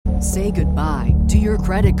Say goodbye to your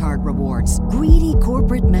credit card rewards. Greedy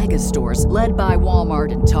corporate mega stores, led by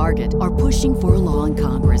Walmart and Target, are pushing for a law in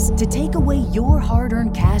Congress to take away your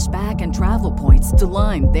hard-earned cash back and travel points to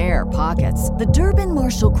line their pockets. The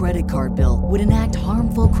Durbin-Marshall credit card bill would enact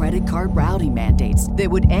harmful credit card routing mandates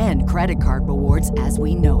that would end credit card rewards as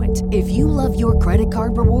we know it. If you love your credit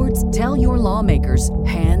card rewards, tell your lawmakers,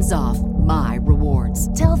 hands off my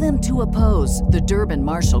rewards. Tell them to oppose the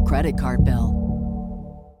Durbin-Marshall credit card bill.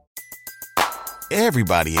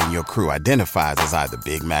 Everybody in your crew identifies as either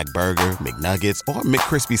Big Mac Burger, McNuggets, or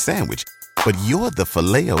McCrispy Sandwich. But you're the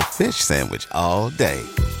Filet-O-Fish Sandwich all day.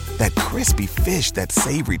 That crispy fish, that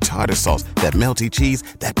savory tartar sauce, that melty cheese,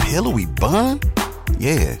 that pillowy bun.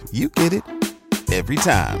 Yeah, you get it. Every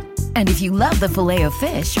time. And if you love the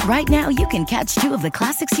Filet-O-Fish, right now you can catch two of the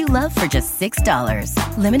classics you love for just $6.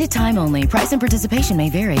 Limited time only. Price and participation may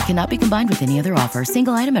vary. Cannot be combined with any other offer.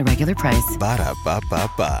 Single item at regular price.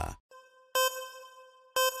 Ba-da-ba-ba-ba.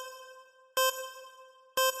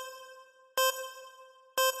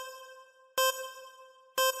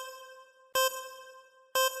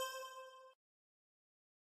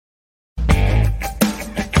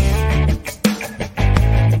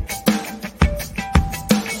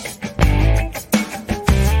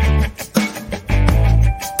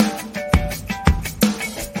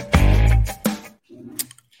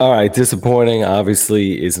 All right, disappointing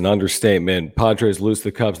obviously is an understatement. Padres lose to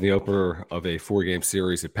the Cubs in the opener of a 4-game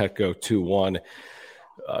series at Petco 2-1.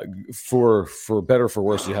 For better or for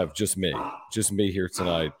worse, you have just me here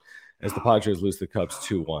tonight as the Padres lose to the Cubs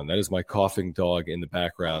 2-1. That is my coughing dog in the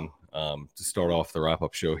background to start off the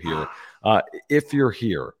wrap-up show here. If you're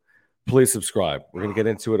here, please subscribe. We're going to get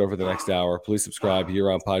into it over the next hour. Please subscribe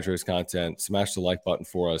year-round Padres content. Smash the like button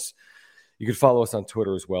for us. You can follow us on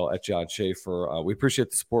Twitter as well, at John Schaefer. We appreciate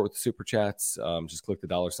the support with the Super Chats. Just click the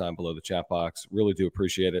 $ below the chat box. Really do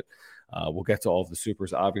appreciate it. We'll get to all of the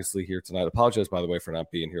Supers, obviously, here tonight. Apologize, by the way, for not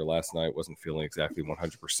being here last night. Wasn't feeling exactly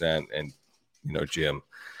 100%. And, Jim,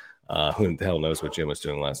 who the hell knows what Jim was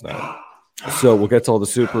doing last night. So we'll get to all the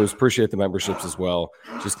Supers. Appreciate the memberships as well.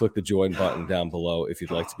 Just click the join button down below if you'd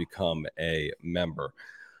like to become a member.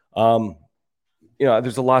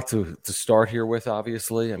 There's a lot to start here with,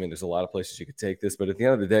 obviously. I mean, there's a lot of places you could take this, but at the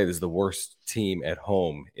end of the day, this is the worst team at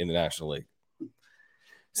home in the National League.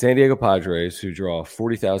 San Diego Padres, who draw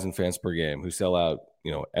 40,000 fans per game, who sell out,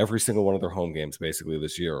 every single one of their home games basically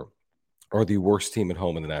this year, are the worst team at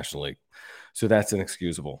home in the National League. So that's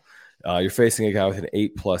inexcusable. You're facing a guy with an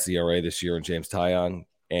 8+ ERA this year in James Taillon,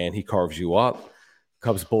 and he carves you up.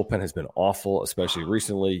 Cubs bullpen has been awful, especially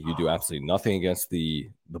recently. You do absolutely nothing against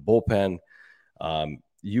the bullpen.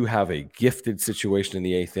 You have a gifted situation in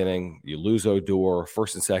the 8th inning. You lose Odor,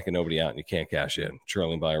 first and second, nobody out, and you can't cash in,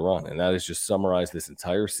 trailing by a run. And that has just summarized this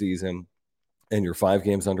entire season. And you're 5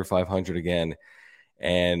 games under 500 again.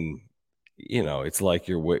 And, it's like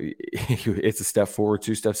it's a step forward,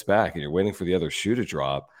 2 steps back, and you're waiting for the other shoe to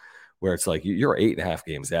drop, where it's like you're 8.5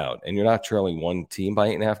 games out. And you're not trailing one team by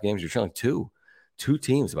 8.5 games. You're trailing two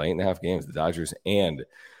teams by 8.5 games, the Dodgers and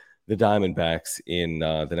the Diamondbacks in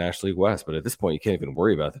the National League West. But at this point, you can't even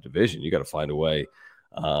worry about the division. You got to find a way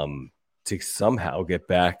to somehow get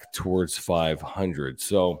back towards 500.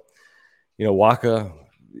 So, Waka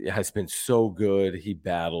has been so good. He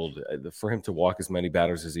battled. For him to walk as many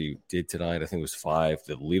batters as he did tonight, I think it was 5.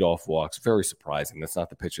 The leadoff walks, very surprising. That's not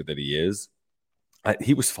the pitcher that he is.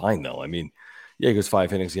 He was fine, though. I mean, yeah, he goes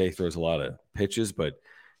 5 innings. Yeah, he throws a lot of pitches, but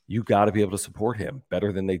you got to be able to support him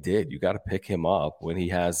better than they did. You got to pick him up when he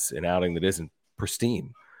has an outing that isn't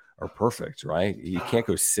pristine or perfect, right? You can't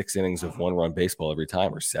go 6 innings of 1-run baseball every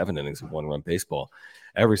time, or 7 innings of 1-run baseball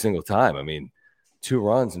every single time. I mean, 2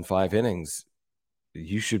 runs in 5 innings,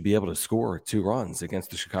 you should be able to score 2 runs against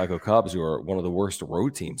the Chicago Cubs, who are one of the worst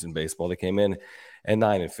road teams in baseball. They came in at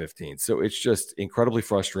 9-15. So it's just incredibly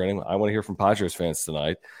frustrating. I want to hear from Padres fans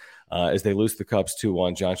tonight. As they lose the Cubs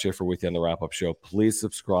 2-1. John Schaefer with you on the wrap-up show. Please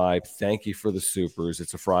subscribe. Thank you for the Supers.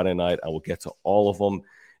 It's a Friday night. I will get to all of them.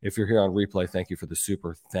 If you're here on replay, thank you for the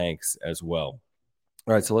Super. Thanks as well.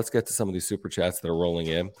 All right, so let's get to some of these Super Chats that are rolling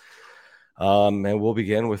in. And we'll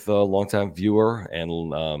begin with a longtime viewer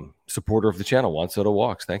and supporter of the channel, Juan Soto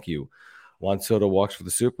Walks. Thank you. Juan Soto Walks for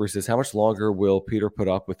the Super. He says, how much longer will Peter put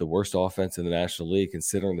up with the worst offense in the National League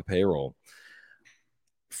considering the payroll?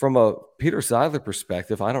 From a Peter Seidler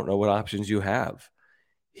perspective, I don't know what options you have.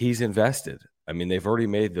 He's invested. I mean, they've already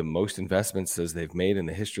made the most investments as they've made in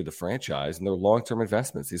the history of the franchise, and they're long-term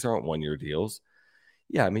investments. These aren't one-year deals.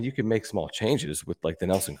 Yeah, I mean, you can make small changes with like the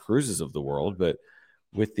Nelson Cruzes of the world, but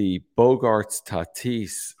with the Bogarts,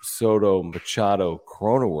 Tatis, Soto, Machado,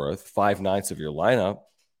 Cronenworth, 5/9 of your lineup,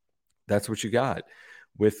 that's what you got.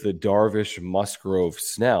 with the Darvish, Musgrove,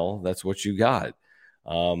 Snell, that's what you got.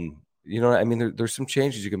 I mean, there's some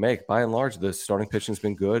changes you can make. By and large, the starting pitching's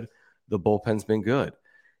been good. The bullpen's been good.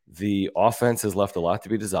 The offense has left a lot to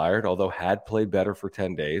be desired, although had played better for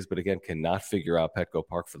 10 days, but again, cannot figure out Petco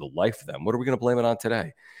Park for the life of them. What are we going to blame it on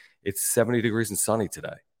today? It's 70 degrees and sunny today.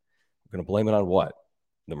 We're going to blame it on what?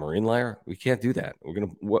 The marine layer? We can't do that.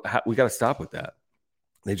 We got to stop with that.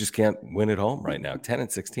 They just can't win at home right now.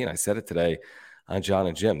 10-16. I said it today on John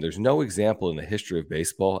and Jim. There's no example in the history of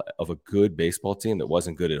baseball of a good baseball team that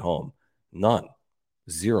wasn't good at home. None.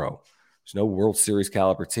 Zero. There's no World Series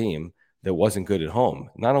caliber team that wasn't good at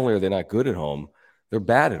home. Not only are they not good at home, they're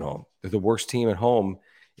bad at home. They're the worst team at home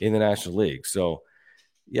in the National League. So,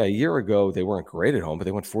 yeah, a year ago, they weren't great at home, but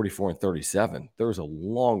they went 44-37. There was a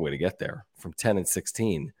long way to get there from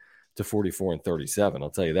 10-16 to 44-37.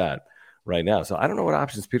 I'll tell you that right now. So I don't know what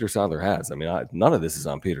options Peter Seidler has. I mean, none of this is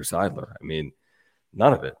on Peter Seidler. I mean,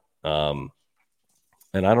 none of it.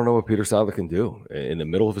 And I don't know what Peter Seidler can do in the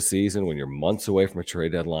middle of a season when you're months away from a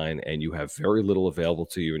trade deadline and you have very little available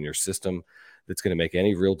to you in your system that's going to make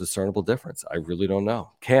any real discernible difference. I really don't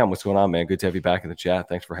know. Cam, what's going on, man? Good to have you back in the chat.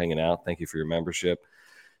 Thanks for hanging out. Thank you for your membership.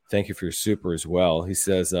 Thank you for your super as well. He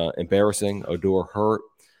says, embarrassing, Odor hurt,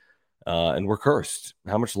 and we're cursed.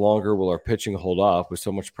 How much longer will our pitching hold up with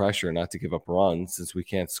so much pressure not to give up runs since we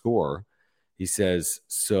can't score? He says,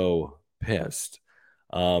 so pissed.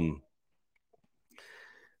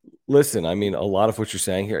 Listen, I mean, a lot of what you're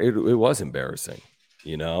saying here, it was embarrassing,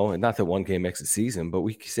 and not that one game makes a season, but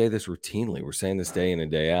we say this routinely. We're saying this day in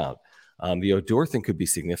and day out. The Odor thing could be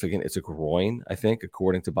significant. It's a groin, I think,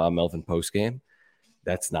 according to Bob Melvin postgame.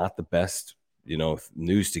 That's not the best,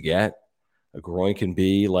 news to get. A groin can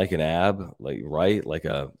be like an ab, like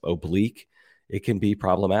a oblique. It can be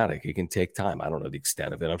problematic. It can take time. I don't know the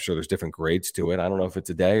extent of it. I'm sure there's different grades to it. I don't know if it's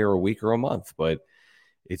a day or a week or a month, but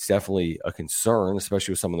it's definitely a concern,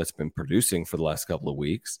 especially with someone that's been producing for the last couple of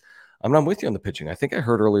weeks. I'm with you on the pitching. I think I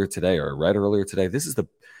heard earlier today, or I read earlier today, this is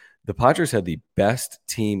the Padres had the best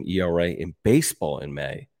team ERA in baseball in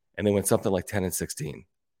May, and they went something like 10-16.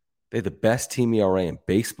 They had the best team ERA in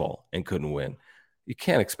baseball and couldn't win. You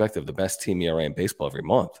can't expect to have the best team ERA in baseball every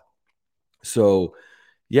month. So,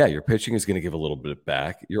 yeah, your pitching is going to give a little bit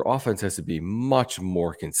back. Your offense has to be much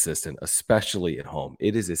more consistent, especially at home.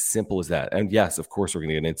 It is as simple as that. And yes, of course, we're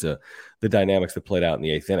going to get into the dynamics that played out in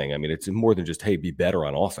the eighth inning. I mean, it's more than just, hey, be better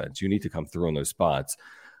on offense. You need to come through in those spots.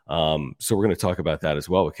 So we're going to talk about that as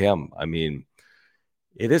well with Cam. I mean,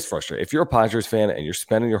 it is frustrating. If you're a Padres fan and you're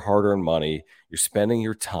spending your hard-earned money, you're spending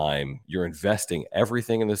your time, you're investing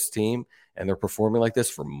everything in this team, and they're performing like this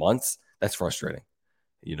for months, that's frustrating.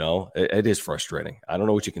 It is frustrating. I don't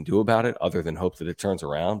know what you can do about it other than hope that it turns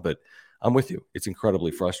around, but I'm with you. It's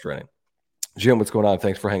incredibly frustrating. Jim, what's going on?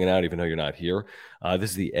 Thanks for hanging out, even though you're not here.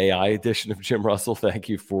 This is the AI edition of Jim Russell. Thank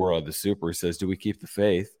you for the super. He says, do we keep the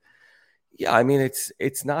faith? Yeah, I mean,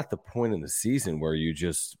 it's not the point in the season where you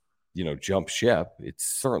just, jump ship. It's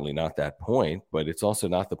certainly not that point, but it's also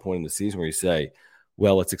not the point in the season where you say,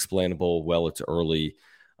 well, it's explainable. Well, it's early.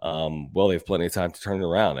 Well, they have plenty of time to turn it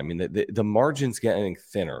around. I mean, the margin's getting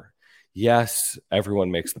thinner. Yes,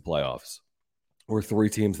 everyone makes the playoffs. We're three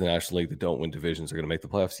teams in the National League that don't win divisions are going to make the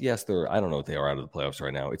playoffs. Yes, I don't know what they are out of the playoffs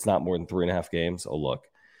right now. It's not more than 3.5 games. Oh, look,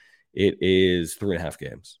 it is 3.5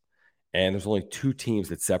 games. And there's only two teams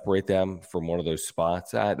that separate them from one of those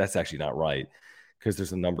spots. That's actually not right because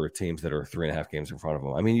there's a number of teams that are 3.5 games in front of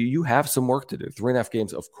them. I mean, you have some work to do. 3.5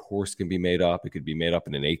 games, of course, can be made up. It could be made up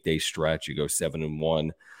in an 8-day stretch. You go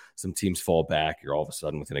 7-1. Some teams fall back. You're all of a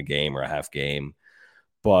sudden within a game or a half game.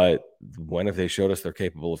 But when have they showed us they're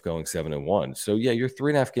capable of going 7-1? So, yeah, you're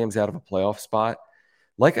 3.5 games out of a playoff spot.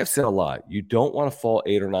 Like I've said a lot, you don't want to fall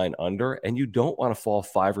 8 or 9 under, and you don't want to fall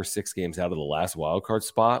 5 or 6 games out of the last wild card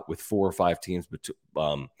spot with 4 or 5 teams,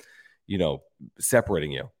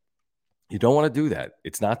 separating you. You don't want to do that.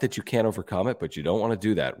 It's not that you can't overcome it, but you don't want to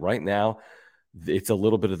do that. Right now, it's a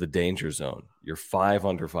little bit of the danger zone. You're 5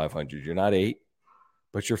 under 500. You're not 8,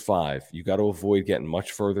 but you're 5. You got to avoid getting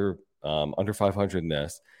much further under 500 in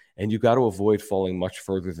this, and you got to avoid falling much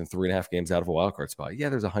further than 3.5 games out of a wild card spot. Yeah,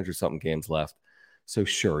 there's 100-something games left. So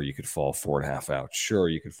sure, you could fall 4.5 out. Sure,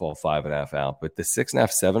 you could fall 5.5 out. But the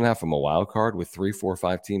 6.5, 7.5 from a wild card with 3, 4,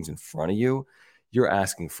 5 teams in front of you, you're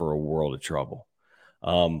asking for a world of trouble.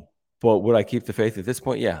 But would I keep the faith at this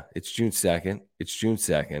point? Yeah, it's June 2nd. It's June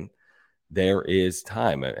 2nd. There is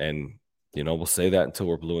time. And we'll say that until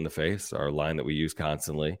we're blue in the face, our line that we use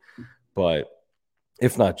constantly. But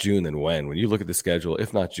if not June, then when? When you look at the schedule,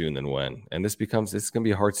 if not June, then when? And it's going to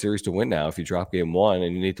be a hard series to win now if you drop game 1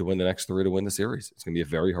 and you need to win the next 3 to win the series. It's going to be a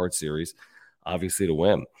very hard series, obviously, to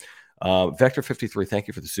win. Vector 53, thank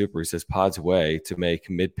you for the super. He says Pod's way to make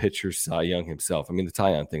mid-pitcher Cy Young himself. I mean, the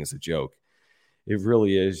Tyon thing is a joke. It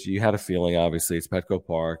really is. You had a feeling, obviously. It's Petco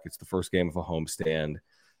Park. It's the first game of a homestand.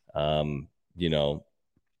 You know,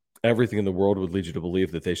 everything in the world would lead you to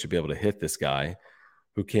believe that they should be able to hit this guy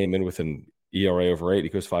who came in with an ERA over 8. He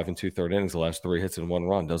goes 5 2/3 innings, the last 3 hits and 1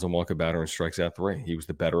 run, doesn't walk a batter and strikes out 3. He was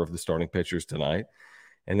the better of the starting pitchers tonight.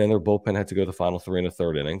 And then their bullpen had to go the final 3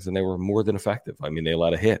 1/3 innings, and they were more than effective. I mean, they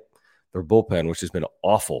allowed a hit. Their bullpen, which has been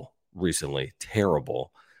awful recently,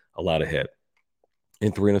 terrible, allowed a hit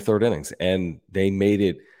in 3 1/3 innings. And they made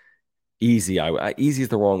it easy. Easy is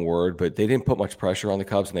the wrong word, but they didn't put much pressure on the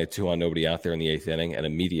Cubs, and they had 2 on, nobody out there in the 8th inning. And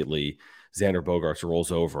immediately Xander Bogaerts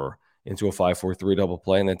rolls over into a 5-4-3 double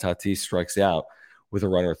play, and then Tatis strikes out with a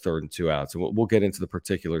runner at 3rd and 2 outs. And we'll get into the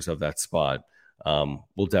particulars of that spot.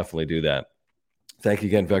 We'll definitely do that. Thank you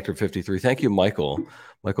again, Vector 53. Thank you, Michael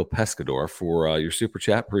Pescador, for your super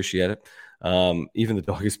chat. Appreciate it. Even the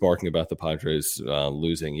dog is barking about the Padres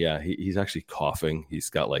losing. Yeah, he's actually coughing. He's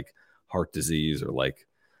got like heart disease or like,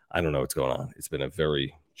 I don't know what's going on. It's been a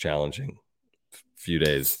very challenging few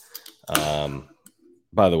days.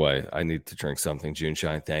 By the way, I need to drink something. June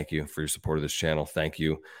Shine, thank you for your support of this channel. Thank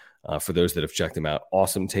you for those that have checked them out.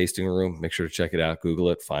 Awesome tasting room. Make sure to check it out.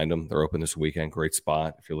 Google it. Find them. They're open this weekend. Great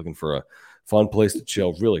spot. If you're looking for a fun place to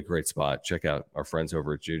chill, really great spot, check out our friends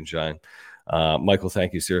over at June Shine. Michael,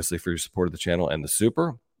 thank you seriously for your support of the channel and the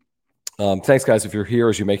super. Thanks, guys. If you're here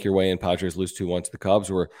as you make your way in, Padres lose 2-1 to the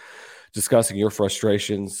Cubs. We're discussing your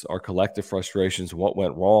frustrations, our collective frustrations, what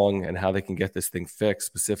went wrong, and how they can get this thing fixed,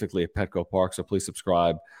 specifically at Petco Park. So please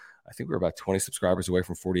subscribe. I think we're about 20 subscribers away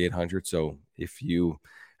from 4,800. So if you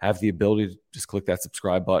have the ability to just click that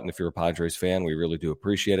subscribe button, if you're a Padres fan, we really do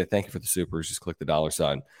appreciate it. Thank you for the supers. Just click the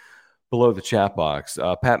 $sign below the chat box.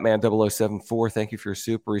 Patman 0074, thank you for your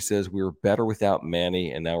super. He says, we were better without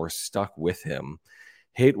Manny, and now we're stuck with him.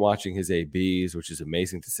 Hate watching his ABs, which is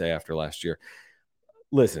amazing to say after last year.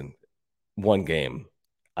 Listen, one game.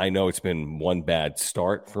 I know it's been one bad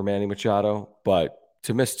start for Manny Machado, but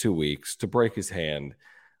to miss 2 weeks, to break his hand,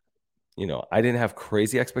 you know, I didn't have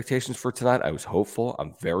crazy expectations for tonight. I was hopeful.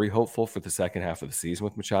 I'm very hopeful for the second half of the season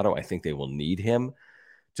with Machado. I think they will need him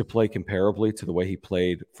to play comparably to the way he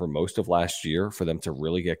played for most of last year for them to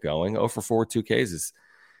really get going. 0 for 4 2Ks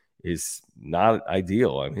is not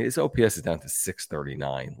ideal. I mean, his OPS is down to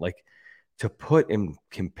 639. Like, to put in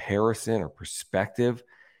comparison or perspective,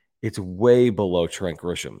 it's way below Trent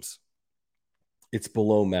Grisham's. It's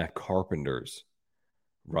below Matt Carpenter's,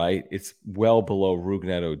 right? It's well below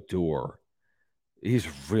Rougned Odor. He's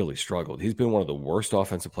really struggled. He's been one of the worst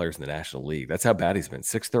offensive players in the National League. That's how bad he's been.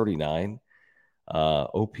 639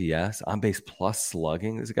 OPS, on base plus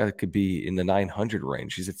slugging. This guy could be in the 900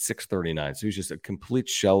 range. He's at 639. So he's just a complete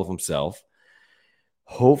shell of himself.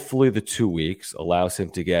 Hopefully the 2 weeks allows him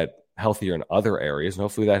to get healthier in other areas. And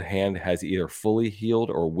hopefully that hand has either fully healed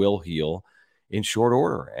or will heal in short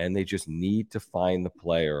order. And they just need to find the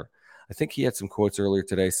player. I think he had some quotes earlier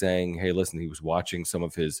today saying, hey, listen, he was watching some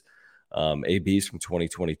of his ABs from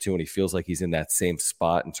 2022, and he feels like he's in that same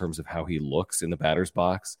spot in terms of how he looks in the batter's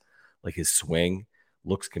box. Like his swing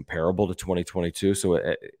looks comparable to 2022.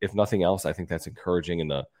 So if nothing else, I think that's encouraging in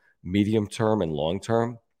the medium term and long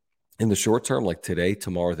term. In the short term, like today,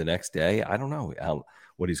 tomorrow, the next day, I don't know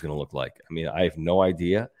what he's going to look like. I mean, I have no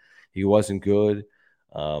idea. He wasn't good.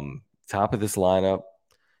 Top of this lineup.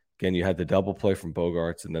 Again, you had the double play from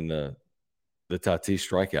Bogaerts and then the Tatis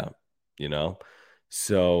strikeout, you know?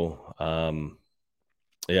 So,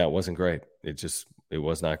 yeah, it wasn't great. It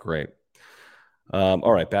was not great.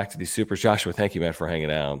 All right, back to these supers. Joshua, thank you, man, for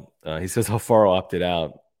hanging out. He says Alfaro opted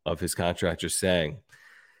out of his contract, just saying.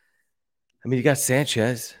 I mean, you got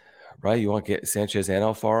Sanchez, right? You want to get Sanchez and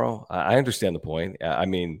Alfaro? I understand the point. I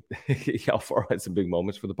mean, Alfaro had some big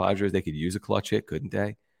moments for the Padres. They could use a clutch hit, couldn't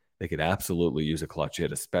they? They could absolutely use a clutch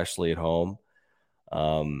hit, especially at home.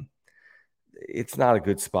 It's not a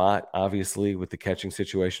good spot, obviously, with the catching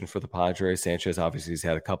situation for the Padres. Sanchez obviously has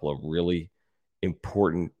had a couple of really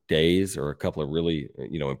important days or a couple of really,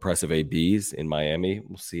 impressive ABs in Miami.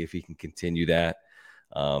 We'll see if he can continue that.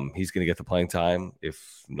 He's going to get the playing time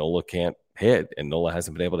if Nola can't hit, and Nola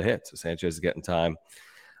hasn't been able to hit. So Sanchez is getting time.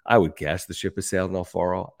 I would guess the ship has sailed in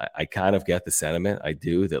Alfaro. I kind of get the sentiment. I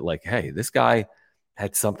do that, like, hey, this guy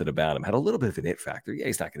had something about him, had a little bit of an it factor. Yeah,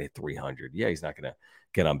 he's not going to hit 300. Yeah, he's not going to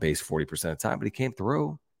get on base 40% of the time, but he came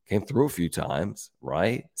through a few times,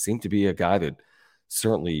 right? Seemed to be a guy that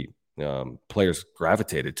certainly players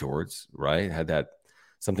gravitated towards, right? Had that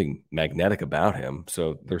something magnetic about him.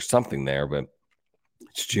 So there's something there, but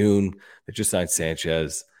it's June. They just signed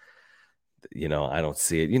Sanchez. I don't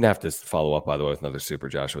see it. You have to follow up, by the way, with another super,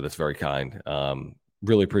 Joshua. That's very kind.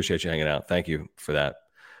 Really appreciate you hanging out. Thank you for that.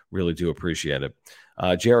 Really do appreciate it.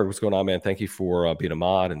 Jared, what's going on, man? Thank you for being a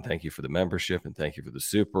mod, and thank you for the membership, and thank you for the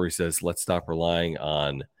super. He says, let's stop relying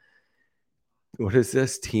on, what is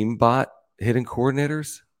this, team bot hitting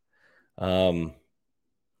coordinators?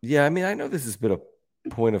 Yeah, I mean, I know this has been a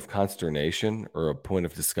point of consternation or a point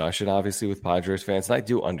of discussion, obviously, with Padres fans. And I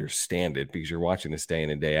do understand it because you're watching this day in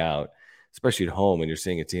and day out, especially at home, and you're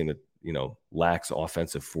seeing a team that, lacks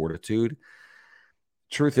offensive fortitude.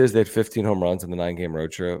 Truth is, they had 15 home runs in the 9-game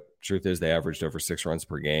road trip. Truth is, they averaged over 6 runs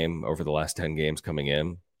per game over the last 10 games coming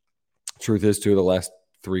in. Truth is, 2 of the last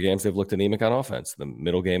 3 games, they've looked anemic on offense. The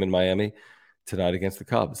middle game in Miami, tonight against the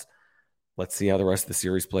Cubs. Let's see how the rest of the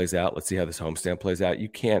series plays out. Let's see how this homestand plays out. You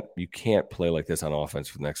can't play like this on offense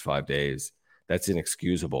for the next 5 days. That's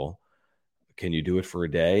inexcusable. Can you do it for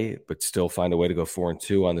a day, but still find a way to go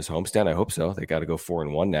 4-2 on this homestand? I hope so. They got to go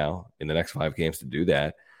 4-1 now in the next 5 games to do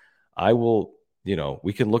that. I will,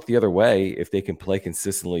 we can look the other way if they can play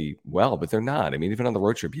consistently well, but they're not. I mean, even on the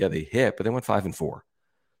road trip, yeah, they hit, but they went 5-4.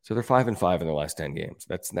 So they're 5-5 in their last 10 games.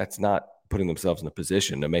 That's not putting themselves in a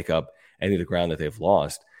position to make up any of the ground that they've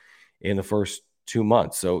lost in the first 2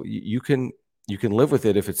 months. So you can live with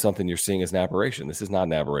it if it's something you're seeing as an aberration. This is not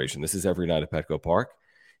an aberration. This is every night at Petco Park.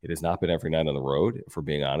 It has not been every night on the road, if we're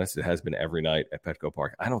being honest. It has been every night at Petco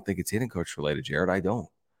Park. I don't think it's hitting coach related, Jared. I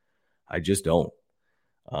just don't.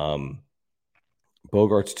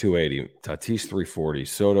 Bogart's 280, Tatis 340,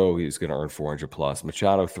 Soto, he's going to earn 400 plus,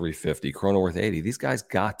 Machado 350, Cronenworth 80. These guys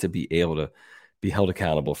got to be able to be held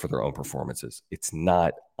accountable for their own performances. It's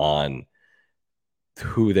not on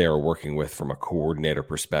who they are working with from a coordinator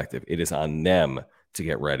perspective. It is on them to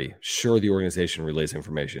get ready. Sure, the organization relays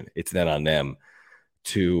information. It's then on them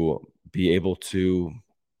to be able to,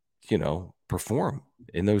 perform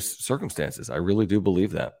in those circumstances. I really do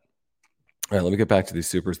believe that. All right, let me get back to these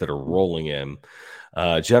supers that are rolling in.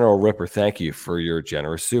 General Ripper, thank you for your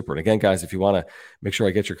generous super. And again, guys, if you want to make sure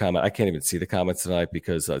I get your comment, I can't even see the comments tonight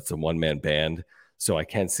because it's a one-man band. So I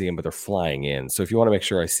can't see them, but they're flying in. So if you want to make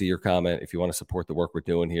sure I see your comment, if you want to support the work we're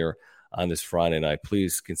doing here on this Friday night,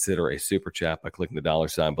 please consider a super chat by clicking the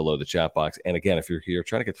 $ below the chat box. And again, if you're here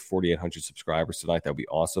trying to get to 4,800 subscribers tonight, that would be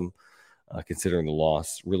awesome, considering the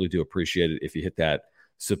loss. Really do appreciate it if you hit that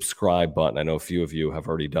subscribe button. I know a few of you have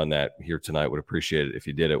already done that here tonight. Would appreciate it if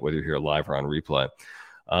you did it, whether you're here live or on replay.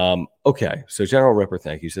 Okay, so General Ripper,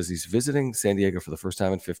 thank you. Says he's visiting San Diego for the first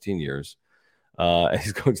time in 15 years.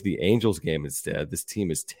 He's going to the Angels game instead. This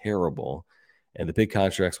team is terrible, and the big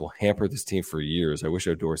contracts will hamper this team for years. I wish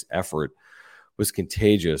Odor's effort was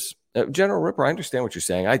contagious. General Ripper, I understand what you're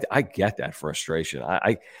saying. I get that frustration.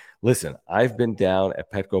 Listen, I've been down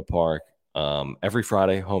at Petco Park every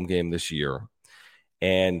Friday home game this year,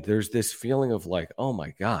 and there's this feeling of like, oh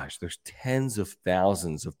my gosh, there's tens of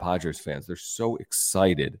thousands of Padres fans. They're so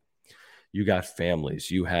excited. You got families.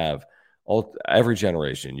 You have every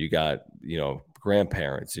generation. You got,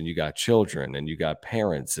 grandparents, and you got children, and you got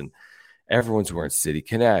parents, and everyone's wearing City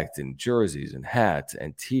Connect and jerseys and hats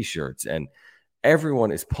and T-shirts, and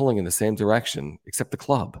everyone is pulling in the same direction except the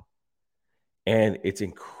club. And it's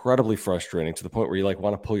incredibly frustrating to the point where you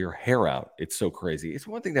want to pull your hair out. It's so crazy. It's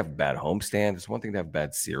one thing to have a bad homestand. It's one thing to have a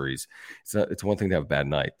bad series. It's one thing to have a bad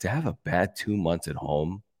night. To have a bad 2 months at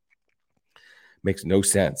home makes no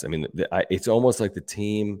sense. I mean, it's almost like the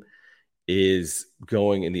team is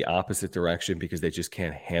going in the opposite direction because they just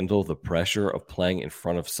can't handle the pressure of playing in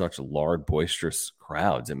front of such large, boisterous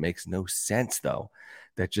crowds. It makes no sense, though.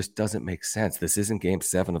 That just doesn't make sense. This isn't Game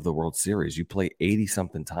 7 of the World Series. You play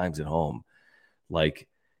 80-something times at home.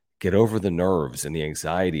 Get over the nerves and the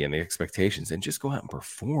anxiety and the expectations and just go out and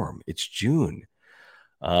perform. It's June.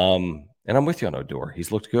 And I'm with you on Odor.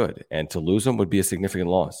 He's looked good. And to lose him would be a significant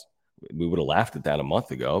loss. We would have laughed at that a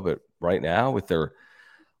month ago, but right now with their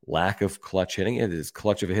lack of clutch hitting, it is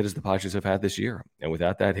clutch of a hit as the Padres have had this year. And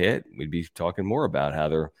without that hit, we'd be talking more about how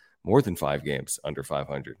they're more than 5 games under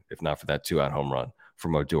 500, if not for that 2-out home run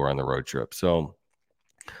from Odor on the road trip. So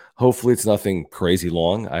hopefully it's nothing crazy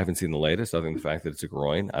long. I haven't seen the latest other than the fact that it's a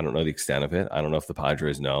groin. I don't know the extent of it. I don't know if the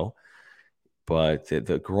Padres know, but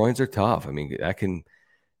the groins are tough. I mean, that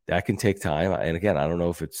can take time. And again, I don't know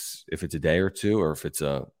if it's a day or two or if it's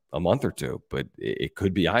a month or two, but it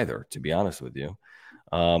could be either, to be honest with you.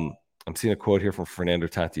 I'm seeing a quote here from Fernando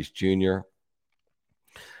Tatis Jr.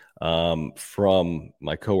 From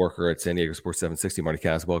my coworker at San Diego Sports 760, Marty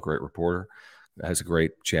Caswell, great reporter. Has a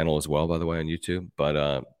great channel as well, by the way, on YouTube.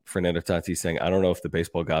 But Fernando Tatis saying, I don't know if the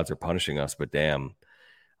baseball gods are punishing us, but damn,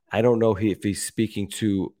 I don't know if he's speaking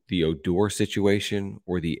to the Odor situation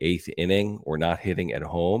or the 8th inning or not hitting at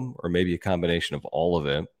home, or maybe a combination of all of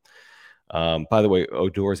it. By the way,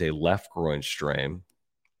 Odor is a left groin strain.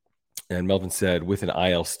 And Melvin said, with an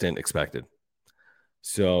IL stint expected.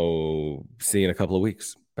 So see you in a couple of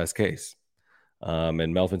weeks, best case.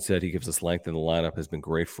 And Melvin said he gives us length in the lineup, has been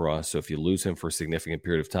great for us. So if you lose him for a significant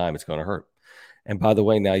period of time, it's going to hurt. And by the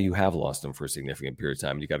way, now you have lost him for a significant period of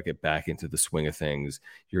time. You got to get back into the swing of things.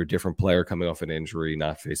 You're a different player coming off an injury,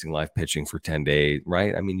 not facing live pitching for 10 days,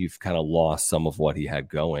 right? I mean, you've kind of lost some of what he had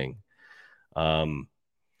going.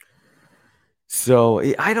 So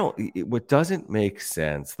what doesn't make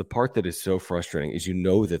sense, the part that is so frustrating is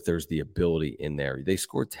that there's the ability in there. They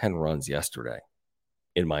scored 10 runs yesterday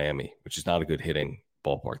in Miami, which is not a good hitting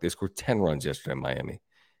ballpark. They scored 10 runs yesterday in Miami.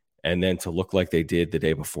 And then to look like they did the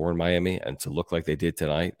day before in Miami and to look like they did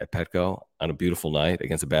tonight at Petco on a beautiful night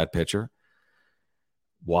against a bad pitcher.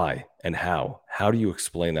 Why and how? How do you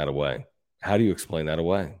explain that away? How do you explain that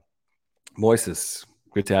away? Moises,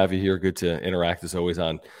 good to have you here. Good to interact as always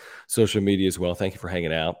on social media as well. Thank you for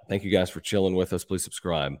hanging out. Thank you guys for chilling with us. Please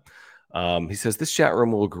subscribe. He says, this chat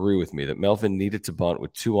room will agree with me that Melvin needed to bunt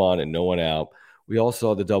with 2 on and no one out. We all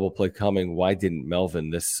saw the double play coming. Why didn't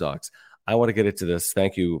Melvin? This sucks. I want to get into this.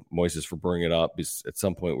 Thank you, Moises, for bringing it up. Because at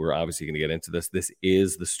some point, we're obviously going to get into this. This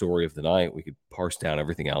is the story of the night. We could parse down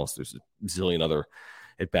everything else. There's a zillion other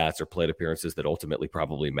at-bats or plate appearances that ultimately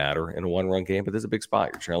probably matter in a one-run game, but there's a big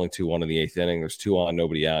spot. You're trailing 2-1 in the 8th inning. There's 2 on,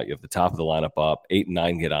 nobody out. You have the top of the lineup up. 8 and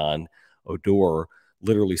 9 get on. Odor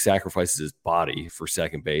literally sacrifices his body for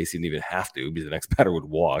second base. He didn't even have to because the next batter would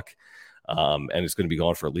walk, and it's going to be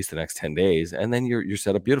gone for at least the next 10 days. And then you're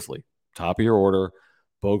set up beautifully. Top of your order,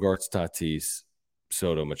 Bogaerts, Tatis,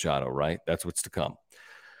 Soto, Machado, right? That's what's to come.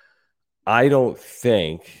 I don't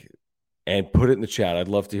think – and put it in the chat. I'd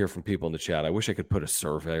love to hear from people in the chat. I wish I could put a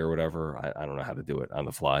survey or whatever. I don't know how to do it on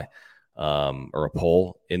the fly, or a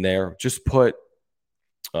poll in there. Just put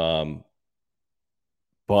bunt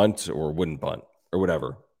or wouldn't bunt or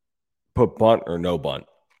whatever. Put bunt or no bunt.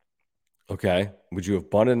 Okay. Would you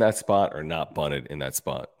have bunted in that spot or not bunted in that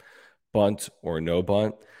spot? Bunt or no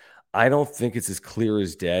bunt. I don't think it's as clear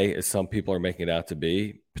as day as some people are making it out to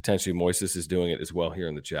be. Potentially Moises is doing it as well here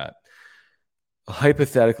in the chat.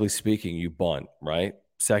 Hypothetically speaking, you bunt, right?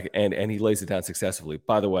 Second, and he lays it down successfully.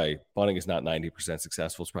 By the way, bunting is not 90%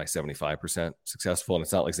 successful. It's probably 75% successful, and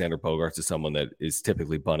it's not like Xander Bogaerts is someone that is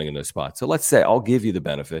typically bunting in those spots. So let's say I'll give you the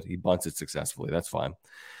benefit. He bunts it successfully. That's fine.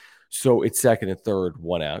 So it's second and third,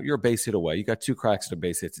 1 out. You're a base hit away. You got 2 cracks at a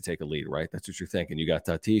base hit to take a lead, right? That's what you're thinking. You got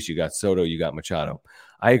Tatis, you got Soto, you got Machado.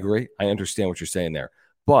 I agree. I understand what you're saying there.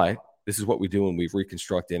 But this is what we do when we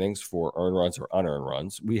reconstruct innings for earned runs or unearned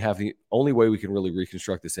runs. We have the only way we can really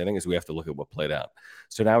reconstruct this inning is we have to look at what played out.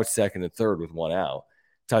 So now it's second and third with 1 out.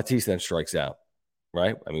 Tatis then strikes out,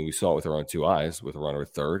 right? I mean, we saw it with our own 2 eyes with a runner at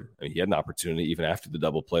third. I mean, he had an opportunity even after the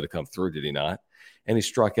double play to come through, did he not? And he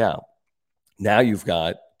struck out. Now you've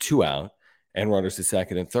got 2 out and runners to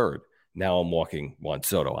second and third. Now I'm walking Juan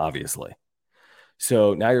Soto, obviously.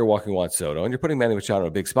 So now you're walking Juan Soto, and you're putting Manny Machado in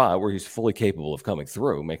a big spot where he's fully capable of coming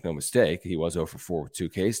through. Make no mistake, he was 0 for 4 with 2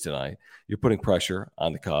 Ks tonight. You're putting pressure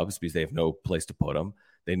on the Cubs because they have no place to put him.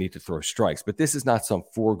 They need to throw strikes. But this is not some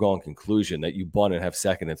foregone conclusion that you bunt and have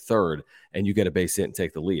second and third, and you get a base hit and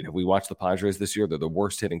take the lead. Have we watched the Padres this year? They're the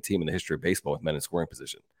worst hitting team in the history of baseball with men in scoring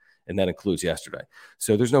position, and that includes yesterday.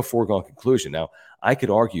 So there's no foregone conclusion. Now, I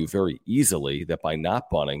could argue very easily that by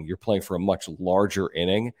not bunting, you're playing for a much larger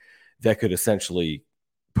inning that could essentially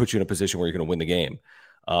put you in a position where you're going to win the game,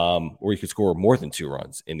 or you could score more than 2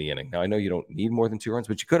 runs in the inning. Now, I know you don't need more than 2 runs,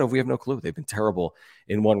 but you could have. We have no clue. They've been terrible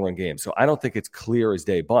in one-run games. So I don't think it's clear as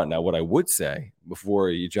day bunt. Now, what I would say, before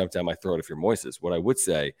you jump down my throat if you're Moises, what I would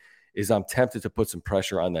say is I'm tempted to put some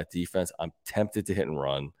pressure on that defense. I'm tempted to hit and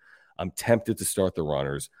run. I'm tempted to start the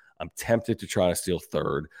runners. I'm tempted to try to steal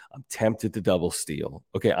third. I'm tempted to double steal.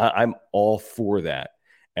 Okay, I'm all for that.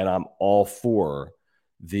 And I'm all for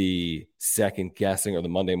the second guessing or the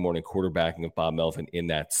Monday morning quarterbacking of Bob Melvin in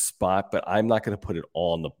that spot, but I'm not going to put it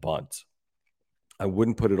all on the bunt. I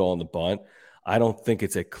wouldn't put it all on the bunt. I don't think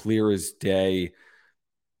it's a clear as day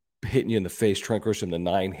hitting you in the face, Trent Grisham, the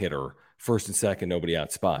 9-hitter, first and second, nobody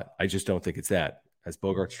out spot. I just don't think it's that. Has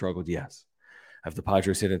Bogaerts struggled? Yes. Have the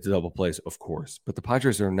Padres hit into double plays? Of course. But the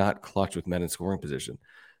Padres are not clutch with men in scoring position.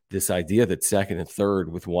 This idea that second and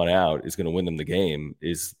third with 1 out is going to win them the game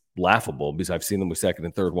is laughable, because I've seen them with second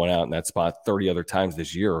and third, 1 out in that spot 30 other times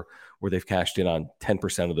this year where they've cashed in on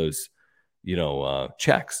 10% of those,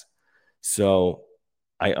 checks. So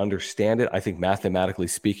I understand it. I think mathematically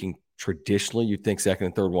speaking, traditionally you'd think second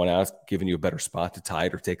and third one out is giving you a better spot to tie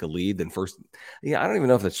it or take a lead than first. Yeah, I don't even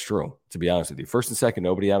know if that's true, to be honest with you. First and second,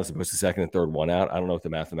 nobody out as opposed to second and third one out. I don't know what the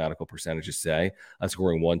mathematical percentages say on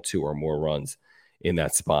scoring 1, 2, or more runs in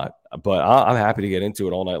that spot. But I'm happy to get into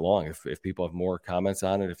it all night long. If people have more comments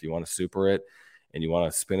on it, if you want to super it and you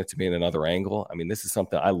want to spin it to me in another angle. I mean, this is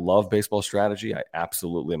something I love baseball strategy. I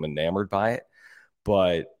absolutely am enamored by it.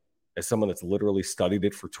 But as someone that's literally studied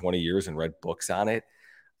it for 20 years and read books on it,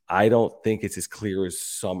 I don't think it's as clear as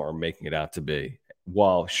some are making it out to be.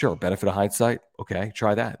 While, sure, benefit of hindsight, okay,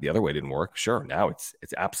 try that. The other way didn't work. Sure, now it's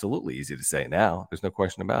absolutely easy to say now. There's no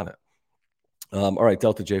question about it. All right,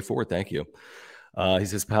 Delta J4, thank you. He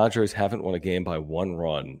says, Padres haven't won a game by 1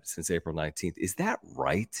 run since April 19th. Is that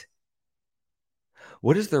right?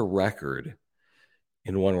 What is their record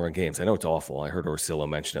in 1-run games? I know it's awful. I heard Orsillo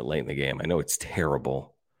mention it late in the game. I know it's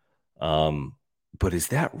terrible. But is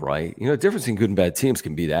that right? You know, the difference in good and bad teams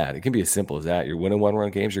can be that. It can be as simple as that. You're winning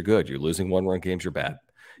 1-run games, you're good. You're losing 1-run games, you're bad.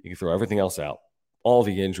 You can throw everything else out. All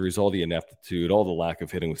the injuries, all the ineptitude, all the lack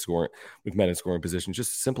of hitting with men in scoring position.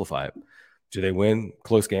 Just simplify it. Do they win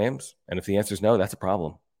close games? And if the answer is no, that's a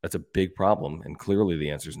problem. That's a big problem. And clearly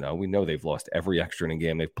the answer is no. We know they've lost every extra inning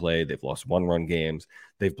game they've played. They've lost 1-run games.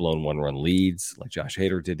 They've blown 1-run leads like Josh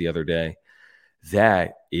Hader did the other day.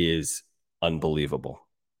 That is unbelievable.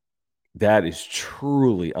 That is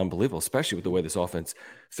truly unbelievable, especially with the way this offense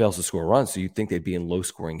fails to score runs. So you'd think they'd be in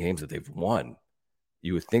low-scoring games that they've won.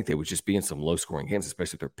 You would think they would just be in some low-scoring games,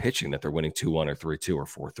 especially if they're pitching, that they're winning 2-1 or 3-2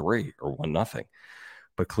 or 4-3 or 1-0.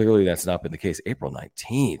 But clearly that's not been the case. April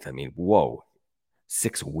 19th, I mean, whoa,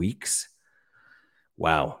 6 weeks?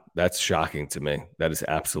 Wow, that's shocking to me. That is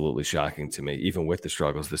absolutely shocking to me, even with the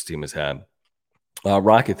struggles this team has had.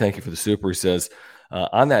 Rocket, thank you for the super. He says,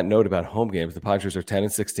 on that note about home games, the Padres are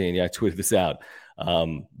 10-16. Yeah, I tweeted this out.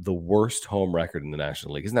 The worst home record in the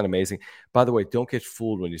National League. Isn't that amazing? By the way, don't get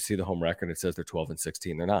fooled when you see the home record and it says they're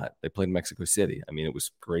 12-16. They're not. They played in Mexico City. I mean, it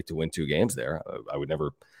was great to win 2 games there. I would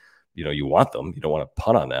never, you want them. You don't want to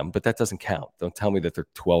punt on them, but that doesn't count. Don't tell me that they're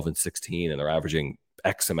 12-16 and they're averaging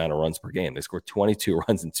X amount of runs per game. They scored 22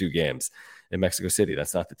 runs in 2 games in Mexico City.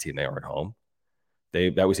 That's not the team they are at home.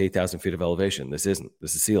 That was 8,000 feet of elevation. This isn't.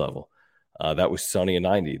 This is sea level. That was sunny and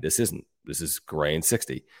 90. This isn't. This is gray and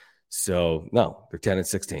 60. So, no, they're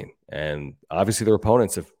 10-16. And obviously their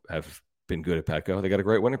opponents have been good at Petco. They got a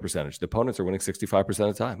great winning percentage. The opponents are winning 65%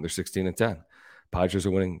 of the time. They're 16-10. Padres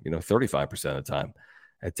are winning, 35% of the time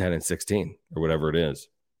at 10-16 or whatever it is.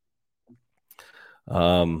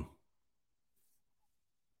 Hold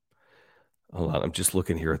on. I'm just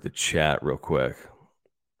looking here at the chat real quick.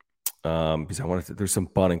 Because there's some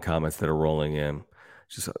bunting comments that are rolling in.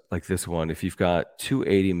 Just like this one. If you've got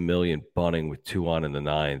 280 million bunting with 2 on in the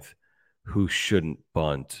 9th, who shouldn't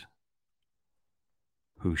bunt?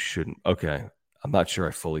 Who shouldn't? Okay. I'm not sure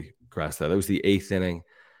I fully grasped that. That was the 8th inning.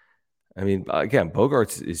 I mean, again,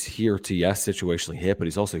 Bogaerts is here to, yes, situationally hit, but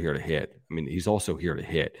he's also here to hit. I mean, he's also here to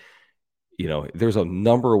hit. There's a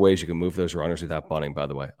number of ways you can move those runners without bunting, by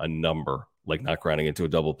the way. A number, like not grounding into a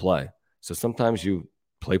double play. So sometimes you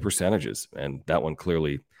play percentages, and that one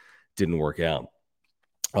clearly didn't work out.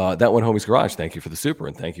 That one, Homie's Garage, thank you for the super,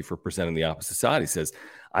 and thank you for presenting the opposite side. He says,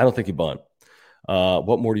 I don't think you bunt.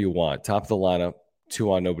 What more do you want? Top of the lineup,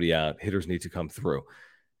 2 on, nobody out. Hitters need to come through.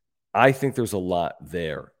 I think there's a lot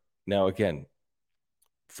there. Now, again,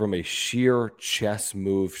 from a sheer chess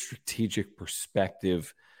move, strategic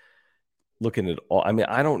perspective, looking at all, I mean,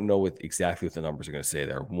 I don't know exactly what the numbers are going to say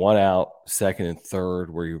there. 1 out, 2nd and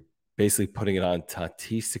 3rd, where you're basically putting it on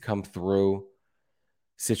Tatis to come through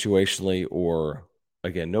situationally, or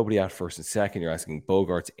again, nobody out 1st and 2nd. You're asking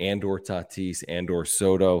Bogaerts and or Tatis and or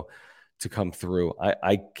Soto to come through.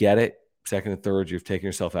 I get it. 2nd and 3rd, you've taken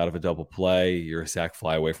yourself out of a double play. You're a sac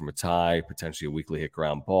fly away from a tie, potentially a weakly hit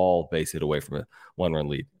ground ball, base hit away from a 1-run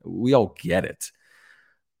lead. We all get it.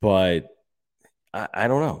 But I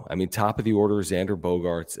don't know. I mean, top of the order, Xander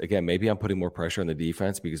Bogaerts. Again, maybe I'm putting more pressure on the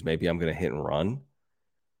defense because maybe I'm going to hit and run.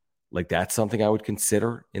 Like, that's something I would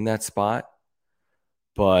consider in that spot.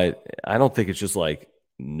 But I don't think it's just like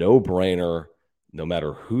no-brainer. No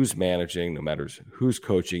matter who's managing, no matter who's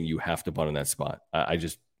coaching, you have to bunt in that spot. I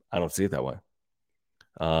don't see it that way.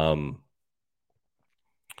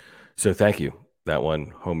 So thank you. That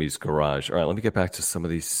one, Homie's Garage. All right, let me get back to some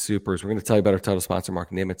of these supers. We're going to tell you about our title sponsor,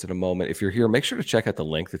 Mark Nimitz, in a moment. If you're here, make sure to check out the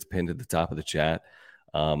link that's pinned at the top of the chat.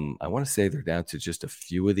 I want to say they're down to just a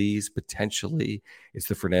few of these, potentially. It's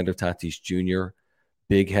the Fernando Tatis Jr.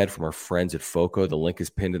 Big Head from our friends at FOCO. The link is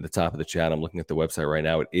pinned at the top of the chat. I'm looking at the website right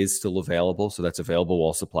now. It is still available, so that's available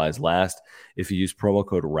while supplies last. If you use promo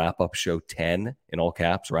code WrapUpShow10 in all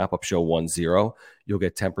caps, WrapUpShow10, you'll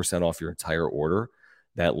get 10% off your entire order.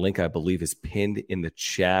 That link, I believe, is pinned in the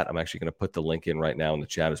chat. I'm actually going to put the link in right now in the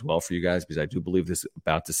chat as well for you guys, because I do believe this is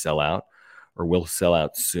about to sell out or will sell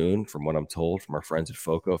out soon from what I'm told from our friends at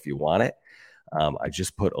FOCO if you want it. I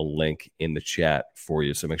just put a link in the chat for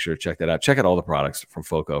you, so make sure to check that out. Check out all the products from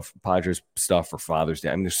FOCO, Padres stuff for Father's Day.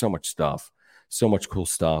 I mean, there's so much stuff, so much cool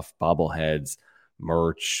stuff, bobbleheads,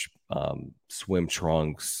 merch, swim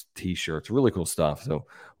trunks, T-shirts, really cool stuff. So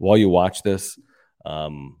while you watch this,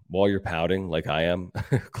 while you're pouting like I am,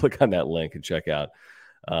 click on that link and check out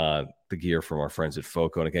the gear from our friends at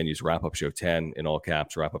FOCO. And again, use WrapUpShow10 in all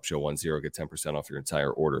caps, WrapUpShow10, get 10% off your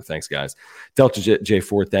entire order. Thanks, guys. Delta J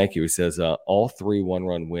Ford, thank you. He says all 3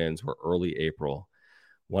 one-run wins were early April.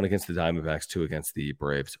 1 against the Diamondbacks, 2 against the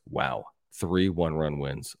Braves. Wow. 3 one-run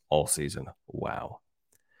wins all season. Wow.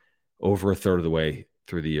 Over a third of the way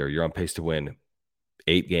through the year. You're on pace to win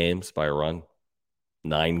 8 games by a run,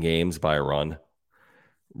 9 games by a run.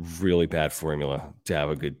 Really bad formula to have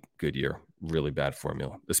a good year. Really bad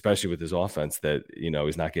formula, especially with his offense that,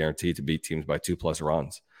 is not guaranteed to beat teams by 2+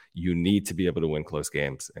 runs. You need to be able to win close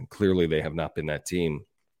games. And clearly they have not been that team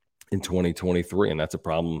in 2023. And that's a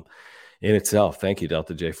problem in itself. Thank you,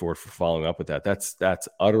 Delta J Ford, for following up with that. That's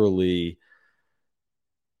utterly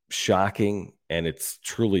shocking. And it's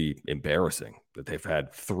truly embarrassing that they've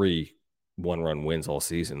had 3 one-run wins all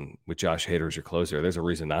season with Josh Hader as your closer. There's a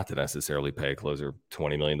reason not to necessarily pay a closer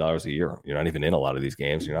 $20 million a year. You're not even in a lot of these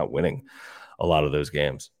games. You're not winning a lot of those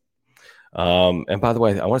games. And by the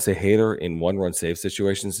way, I want to say Hader in 1-run save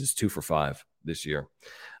situations is 2 for 5 this year.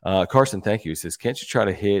 Carson, thank you. He says, can't you try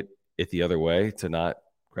to hit it the other way to not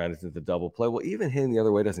grant it to the double play? Well, even hitting the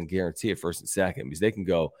other way doesn't guarantee it first and second, because they can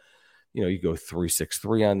go, you go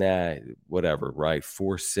 3-6-3 on that, whatever, right?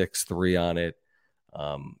 4-6-3 on it.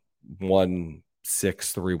 1-6-3,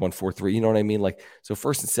 1-4-3, you know what I mean? Like, so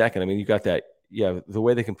first and second, I mean, you got that. Yeah, the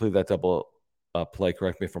way they completed that double play,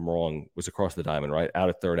 correct me if I'm wrong, was across the diamond, right? Out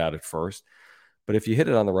at third, out at first. But if you hit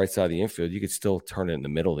it on the right side of the infield, you could still turn it in the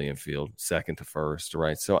middle of the infield, second to first,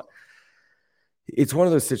 right? So it's one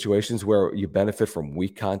of those situations where you benefit from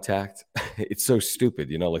weak contact. It's so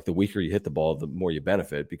stupid, like the weaker you hit the ball, the more you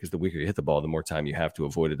benefit, because the weaker you hit the ball, the more time you have to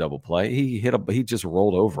avoid a double play. He just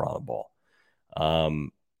rolled over on the ball.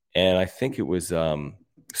 And I think it was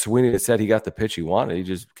Sweeney that said he got the pitch he wanted. He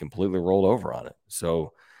just completely rolled over on it.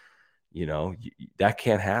 So, that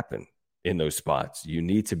can't happen in those spots. You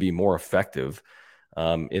need to be more effective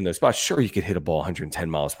in those spots. Sure, you could hit a ball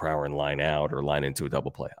 110 miles per hour and line out or line into a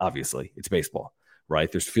double play. Obviously, it's baseball,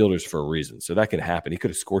 right? There's fielders for a reason. So that can happen. He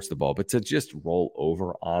could have scorched the ball, but to just roll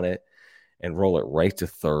over on it and roll it right to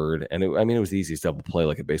third. And it was the easiest double play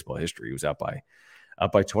like in baseball history. He was out by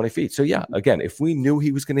 20 feet. So yeah, again, if we knew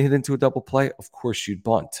he was going to hit into a double play, of course you'd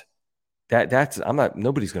bunt.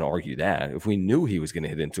 Nobody's going to argue that. If we knew he was going to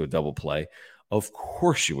hit into a double play, of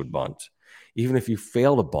course you would bunt. Even if you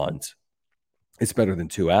fail to bunt, it's better than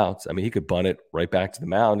 2 outs. I mean, he could bunt it right back to the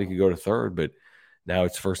mound. He could go to third, but now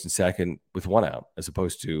it's first and second with 1 out, as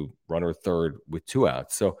opposed to runner at third with 2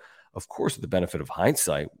 outs. So of course, with the benefit of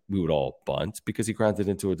hindsight, we would all bunt because he grounded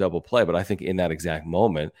into a double play. But I think in that exact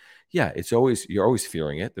moment, yeah, you're always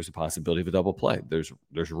fearing it. There's a possibility of a double play. There's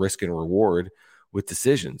risk and reward with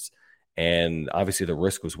decisions. And obviously the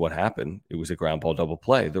risk was what happened. It was a ground ball double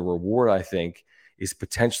play. The reward, I think, is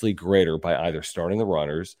potentially greater by either starting the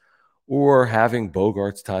runners or having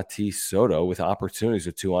Bogarts, Tatis, Soto with opportunities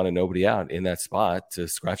with 2 on and nobody out in that spot to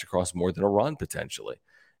scratch across more than a run potentially.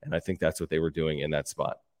 And I think that's what they were doing in that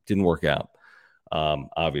spot. Didn't work out,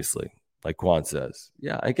 obviously, like Quan says.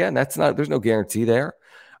 Yeah, again, there's no guarantee there.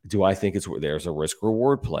 Do I think there's a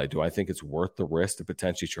risk-reward play? Do I think it's worth the risk to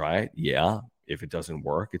potentially try it? Yeah. If it doesn't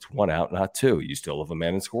work, it's 1 out, not 2. You still have a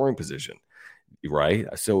man in scoring position, right?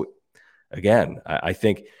 So, again, I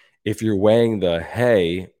think if you're weighing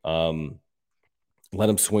the, let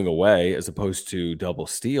him swing away as opposed to double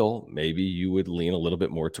steal, maybe you would lean a little bit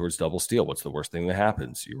more towards double steal. What's the worst thing that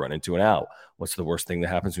happens? You run into an out. What's the worst thing that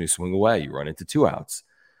happens when you swing away? You run into 2 outs.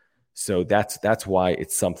 So that's why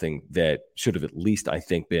it's something that should have at least, I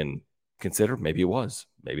think, been considered. Maybe it was.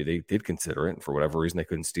 Maybe they did consider it. And for whatever reason, they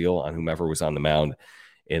couldn't steal on whomever was on the mound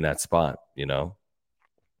in that spot,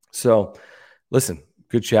 So, listen,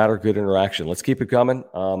 good chatter, good interaction. Let's keep it coming.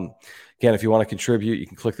 Again, if you want to contribute, you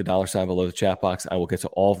can click the $sign below the chat box. I will get to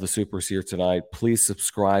all of the supers here tonight. Please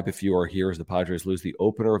subscribe if you are here as the Padres lose the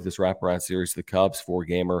opener of this wraparound series to the Cubs,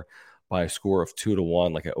 4-gamer, by a score of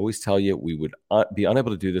 2-1. Like I always tell you, we would be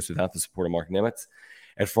unable to do this without the support of Mark Nimitz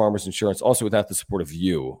at Farmers Insurance. Also, without the support of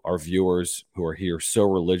you, our viewers who are here so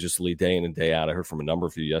religiously day in and day out. I heard from a number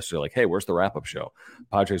of you yesterday, like, hey, where's the wrap-up show?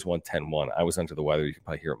 Padres won 10-1. I was under the weather. You can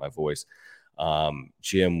probably hear it in my voice.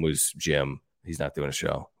 Jim was Jim. He's not doing a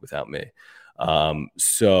show without me.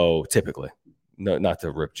 So typically, no, not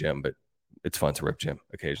to rip Jim, but it's fun to rip Jim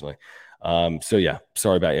occasionally. So yeah,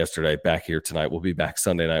 sorry about yesterday. Back here tonight. We'll be back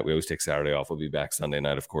Sunday night. We always take Saturday off. We'll be back Sunday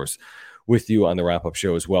night, of course, with you on the wrap-up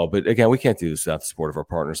show as well. But again, we can't do this without the support of our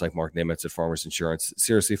partners like Mark Nimitz at Farmers Insurance.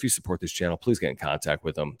 Seriously, if you support this channel, please get in contact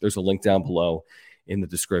with him. There's a link down below in the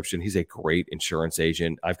description. He's a great insurance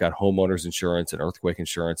agent. I've got homeowners insurance and earthquake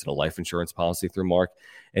insurance and a life insurance policy through Mark,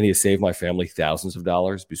 and he has saved my family thousands of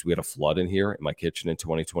dollars because we had a flood in here in my kitchen in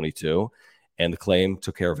 2022, and the claim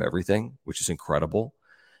took care of everything, which is incredible.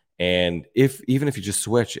 And even if you just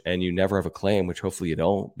switch and you never have a claim, which hopefully you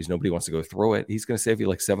don't because nobody wants to go through it, he's going to save you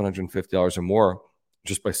like $750 or more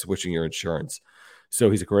just by switching your insurance.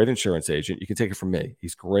 So he's a great insurance agent. You can take it from me.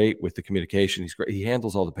 He's great with the communication. He's great. He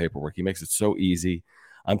handles all the paperwork. He makes it so easy.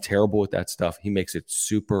 I'm terrible with that stuff. He makes it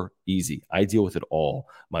super easy. I deal with it all.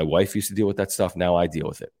 My wife used to deal with that stuff. Now I deal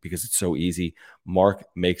with it because it's so easy. Mark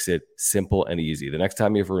makes it simple and easy. The next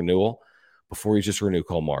time you have a renewal, before you just renew,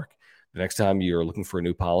 call Mark. The next time you're looking for a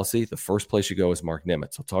new policy, the first place you go is Mark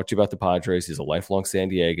Nimitz. He'll talk to you about the Padres. He's a lifelong San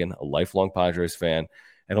Diegan, a lifelong Padres fan,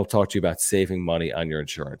 and he'll talk to you about saving money on your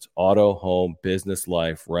insurance. Auto, home, business,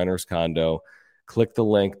 life, renter's condo. Click the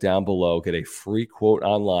link down below. Get a free quote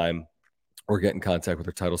online or get in contact with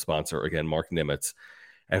our title sponsor, again, Mark Nimitz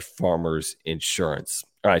at Farmers Insurance.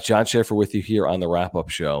 All right, John Schaefer with you here on the wrap-up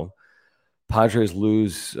show. Padres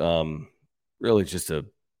lose really just a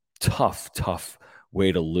tough way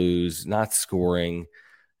to lose, not scoring,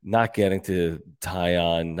 not getting to tie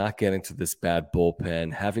on, not getting to this bad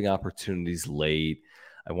bullpen, having opportunities late.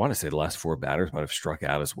 I want to say the last four batters might have struck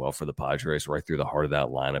out as well for the Padres right through the heart of that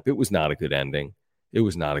lineup. It was not a good ending. It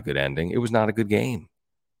was not a good ending. It was not a good game.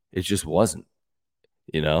 It just wasn't,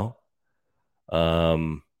 you know?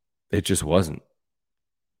 It just wasn't.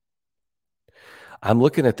 I'm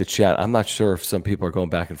looking at the chat. I'm not sure if some people are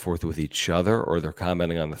going back and forth with each other or they're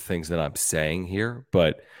commenting on the things that I'm saying here.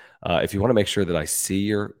 But if you want to make sure that I see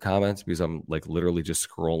your comments, because I'm like literally just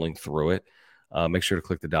scrolling through it, make sure to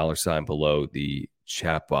click the $sign below the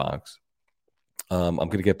chat box. I'm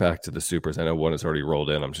going to get back to the supers. I know one has already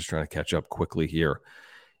rolled in. I'm just trying to catch up quickly here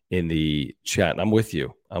in the chat. And I'm with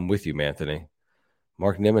you. I'm with you, Anthony.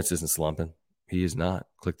 Mark Nimitz isn't slumping. He is not.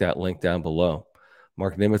 Click that link down below.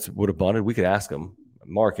 Mark Nimitz would have bunted. We could ask him.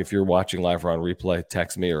 Mark, if you're watching live or on replay,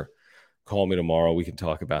 text me or call me tomorrow. We can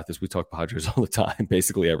talk about this. We talk Padres all the time,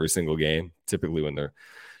 basically every single game, typically when they're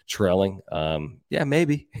trailing. Yeah,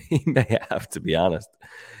 maybe. He may have, to be honest.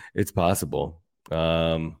 It's possible.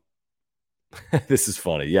 This is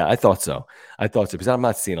funny. Yeah, I thought so because I'm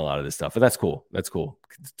not seeing a lot of this stuff. But that's cool. That's cool.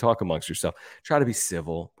 Talk amongst yourself. Try to be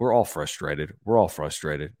civil. We're all frustrated.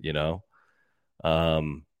 You know?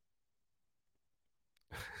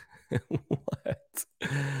 What?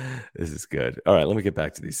 This is good. All right, let me get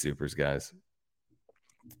back to these supers, guys.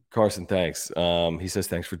 Carson, thanks. He says,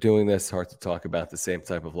 thanks for doing this. Hard to talk about the same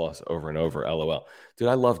type of loss over and over. LOL. Dude,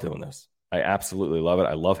 I love doing this. I absolutely love it.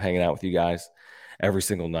 I love hanging out with you guys every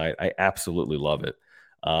single night. I absolutely love it.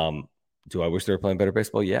 Do I wish they were playing better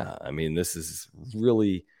baseball? Yeah. I mean, this is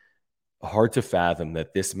really hard to fathom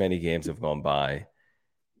that this many games have gone by.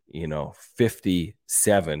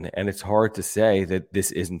 57. And it's hard to say that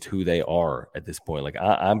this isn't who they are at this point. Like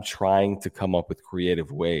I'm trying to come up with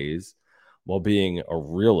creative ways while being a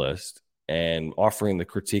realist and offering the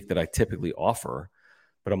critique that I typically offer.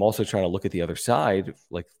 But I'm also trying to look at the other side,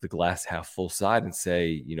 like the glass half full side, and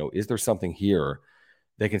say, is there something here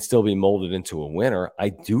that can still be molded into a winner? I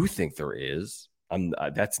do think there is.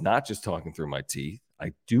 That's not just talking through my teeth.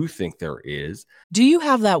 I do think there is. Do you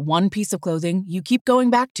have that one piece of clothing you keep going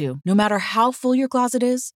back to, no matter how full your closet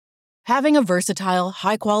is? Having a versatile,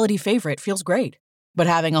 high-quality favorite feels great, but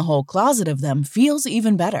having a whole closet of them feels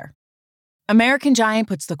even better. American Giant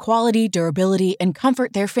puts the quality, durability, and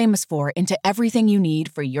comfort they're famous for into everything you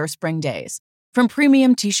need for your spring days. From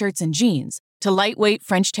premium t-shirts and jeans to lightweight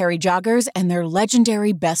French terry joggers and their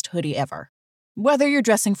legendary best hoodie ever. Whether you're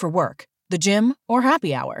dressing for work, the gym, or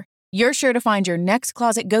happy hour, you're sure to find your next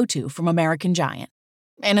closet go-to from American Giant.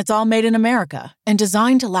 And it's all made in America and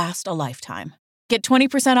designed to last a lifetime. Get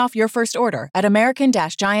 20% off your first order at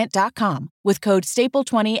american-giant.com with code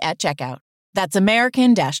STAPLE20 at checkout. That's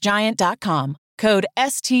american-giant.com, code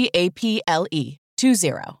STAPLE20.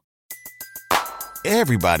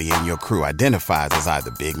 Everybody in your crew identifies as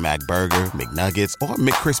either Big Mac Burger, McNuggets, or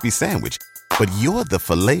McCrispy Sandwich. But you're the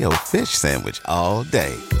Filet-O-Fish Sandwich all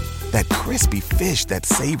day. That crispy fish, that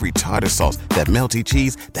savory tartar sauce, that melty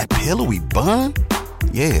cheese, that pillowy bun.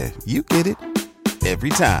 Yeah, you get it. Every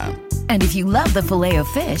time. And if you love the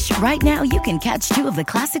Filet-O-Fish, right now you can catch two of the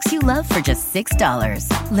classics you love for just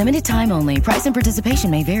 $6. Limited time only. Price and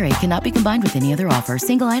participation may vary. Cannot be combined with any other offer.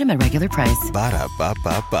 Single item at regular price.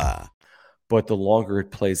 Ba-da-ba-ba-ba. But the longer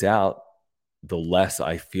it plays out, the less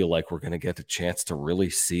I feel like we're going to get the chance to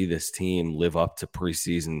really see this team live up to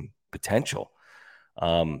preseason potential.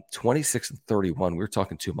 26-31. We were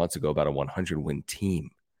talking 2 months ago about a 100-win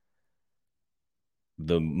team.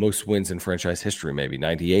 The most wins in franchise history, maybe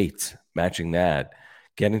 98, matching that,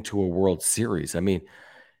 getting to a World Series. I mean,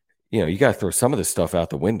 you got to throw some of this stuff out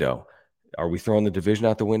the window. Are we throwing the division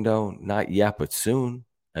out the window? Not yet, but soon.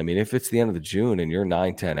 I mean, if it's the end of June and you're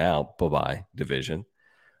 9-10 out, bye-bye, division.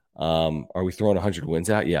 Are we throwing 100 wins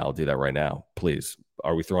out? Yeah, I'll do that right now, please.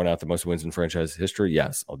 Are we throwing out the most wins in franchise history?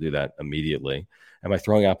 Yes, I'll do that immediately. Am I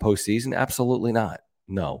throwing out postseason? Absolutely not.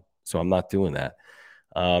 No. So I'm not doing that.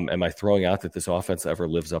 Am I throwing out that this offense ever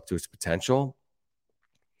lives up to its potential?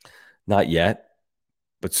 Not yet,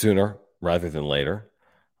 but sooner rather than later.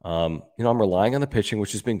 I'm relying on the pitching,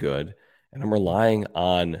 which has been good, and I'm relying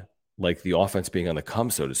on like the offense being on the come,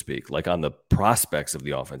 so to speak, like on the prospects of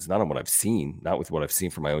the offense, not on what I've seen, not with what I've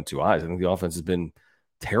seen from my own two eyes. I think the offense has been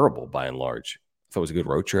terrible by and large. I thought it was a good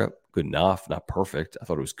road trip, good enough, not perfect. I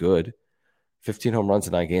thought it was good. 15 home runs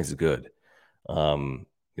in 9 games is good.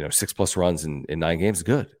 6+ runs in 9 games is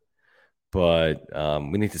good. But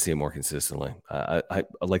we need to see it more consistently. I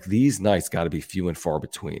like these nights got to be few and far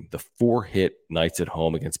between. The 4-hit nights at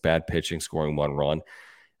home against bad pitching, scoring 1 run.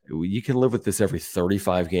 You can live with this every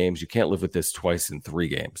 35 games. You can't live with this twice in 3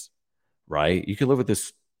 games, right? You can live with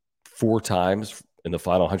this 4 times in the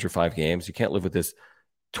final 105 games. You can't live with this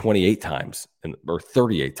 28 times or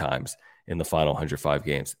 38 times in the final 105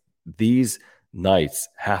 games. These nights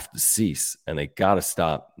have to cease, and they got to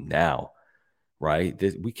stop now, right?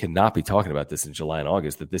 We cannot be talking about this in July and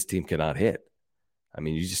August, that this team cannot hit. I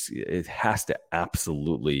mean, it has to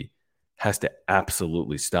absolutely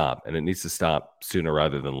stop, and it needs to stop sooner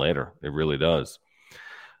rather than later. It really does.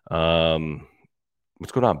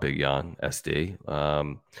 What's going on, Big Jan SD?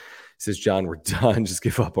 Says, John, we're done. Just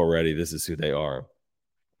give up already. This is who they are.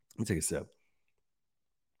 Let me take a sip.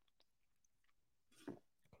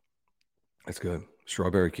 That's good.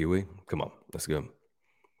 Strawberry kiwi. Come on. That's good.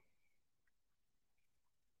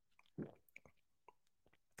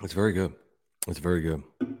 It's very good. It's very good.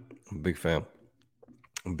 I'm a big fan.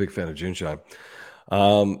 I'm a big fan of Juneshine.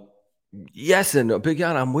 Yes, and Big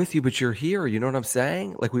Jan, I'm with you, but you're here. You know what I'm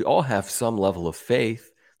saying? Like, we all have some level of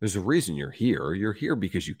faith. There's a reason you're here. You're here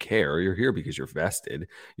because you care. You're here because you're vested.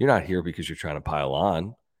 You're not here because you're trying to pile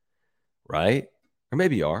on, right? Or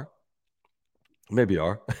maybe you are. Maybe you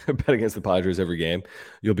are. Bet against the Padres every game.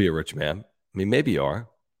 You'll be a rich man. I mean, maybe you are.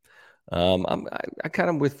 I kind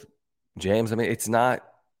of with James. I mean, it's not.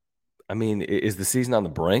 I mean, is the season on the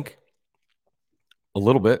brink? A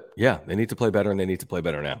little bit. Yeah, they need to play better, and they need to play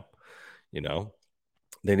better now.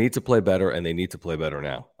 They need to play better, and they need to play better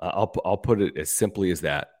now. I'll put it as simply as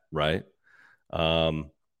that, right?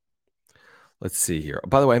 Let's see here.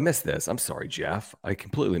 By the way, I missed this. I'm sorry, Jeff. I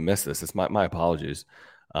completely missed this. It's my apologies.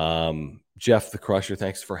 Jeff the Crusher,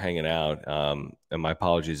 thanks for hanging out. And my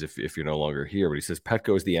apologies if you're no longer here. But he says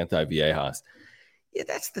Petco is the anti-Viejas. Yeah,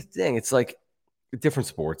 that's the thing. It's like different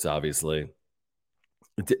sports, obviously.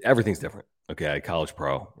 Everything's different. Okay, college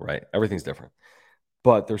pro, right? Everything's different.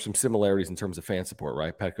 But there's some similarities in terms of fan support,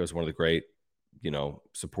 right? Petco is one of the great,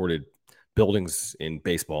 supported buildings in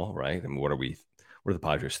baseball, right? I mean, what are the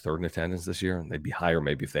Padres, 3rd in attendance this year? They'd be higher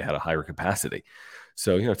maybe if they had a higher capacity.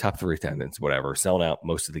 So, top 3 attendance, whatever, selling out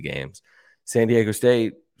most of the games. San Diego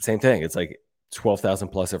State, same thing. It's like 12,000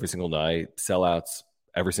 plus every single night, sellouts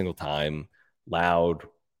every single time, loud,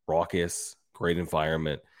 raucous, great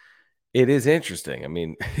environment. It is interesting. I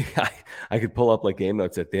mean, I could pull up like game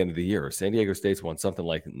notes at the end of the year. San Diego State's won something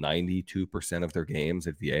like 92% of their games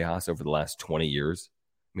at Viejas over the last 20 years.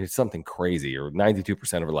 I mean, it's something crazy, or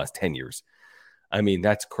 92% over the last 10 years. I mean,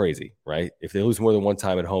 that's crazy, right? If they lose more than one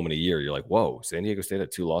time at home in a year, you're like, whoa, San Diego State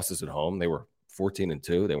had 2 losses at home. They were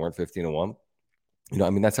 14-2. They weren't 15-1. I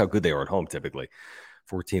mean, that's how good they are at home typically.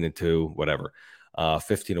 14-2, whatever.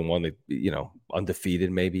 15-1, they,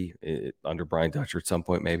 undefeated maybe under Brian Dutcher at some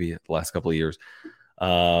point, maybe the last couple of years.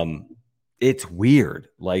 It's weird.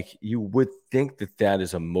 Like, you would think that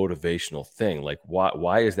is a motivational thing. Like,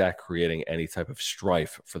 why is that creating any type of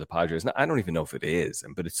strife for the Padres? Now, I don't even know if it is,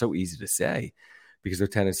 but it's so easy to say because they're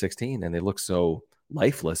 10-16 and they look so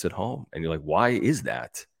lifeless at home. And you're like, why is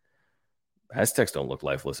that? Aztecs don't look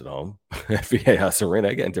lifeless at home. Viejas Arena,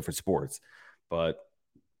 again, different sports. But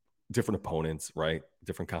different opponents, right?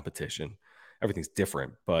 Different competition. Everything's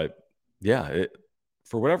different. But yeah,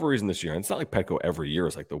 for whatever reason this year, and it's not like Petco every year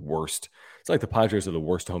is like the worst. It's like the Padres are the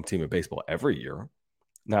worst home team in baseball every year.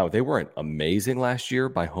 Now, they weren't amazing last year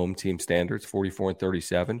by home team standards,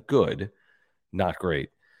 44-37. Good, not great.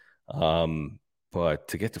 But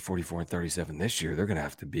to get to 44-37 this year, they're going to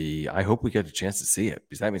have to be, I hope we get a chance to see it,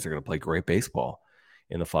 because that means they're going to play great baseball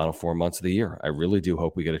in the final 4 months of the year. I really do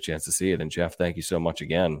hope we get a chance to see it. And Jeff, thank you so much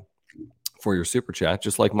again for your super chat.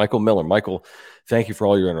 Just like Michael Miller. Michael, thank you for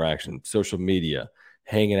all your interaction, social media,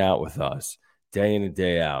 hanging out with us day in and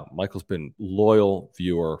day out. Michael's been loyal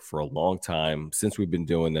viewer for a long time since we've been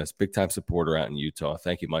doing this. Big time supporter out in Utah.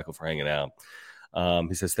 Thank you, Michael, for hanging out.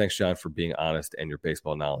 He says, thanks, John, for being honest and your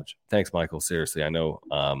baseball knowledge. Thanks, Michael. Seriously, I know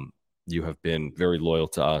you have been very loyal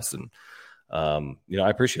to us, and I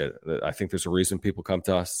appreciate it. I think there's a reason people come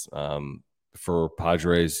to us for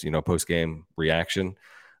Padres, post-game reaction.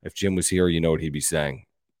 If Jim was here, you know what he'd be saying.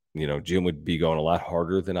 Jim would be going a lot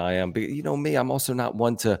harder than I am. But me, I'm also not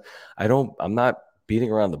one to – I'm not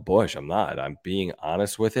beating around the bush. I'm being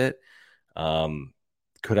honest with it.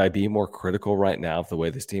 Could I be more critical right now of the way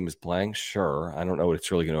this team is playing? Sure. I don't know what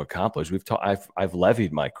it's really going to accomplish. I've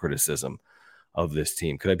levied my criticism of this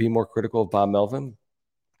team. Could I be more critical of Bob Melvin?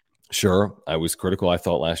 Sure. I was critical, I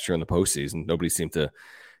thought, last year in the postseason. Nobody seemed to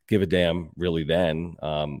give a damn really then.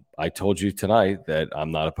 I told you tonight that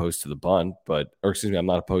I'm not opposed to the bunt, I'm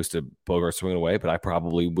not opposed to Bogart swinging away, but I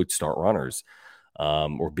probably would start runners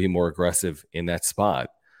or be more aggressive in that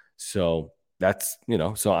spot. So that's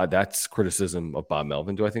criticism of Bob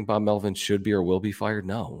Melvin. Do I think Bob Melvin should be or will be fired?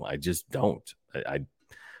 No, I just don't.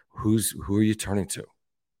 Who are you turning to?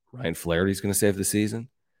 Ryan Flaherty's going to save the season?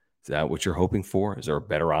 Is that what you're hoping for? Is there a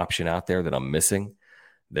better option out there that I'm missing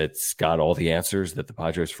that's got all the answers that the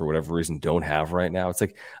Padres, for whatever reason, don't have right now? It's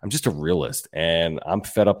like, I'm just a realist, and I'm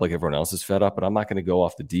fed up like everyone else is fed up, but I'm not going to go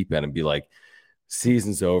off the deep end and be like,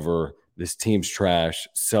 season's over, this team's trash,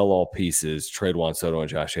 sell all pieces, trade Juan Soto and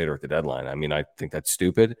Josh Hader at the deadline. I mean, I think that's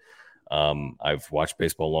stupid. I've watched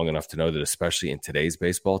baseball long enough to know that, especially in today's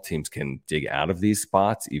baseball, teams can dig out of these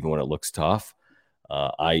spots even when it looks tough,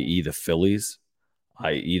 i.e. the Phillies,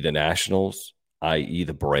 i.e. the Nationals, i.e.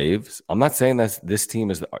 the Braves. I'm not saying that this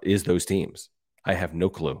team is those teams. I have no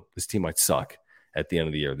clue. This team might suck at the end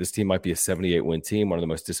of the year. This team might be a 78-win team, one of the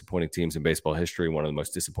most disappointing teams in baseball history, one of the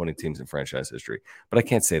most disappointing teams in franchise history. But I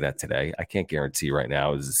can't say that today. I can't guarantee right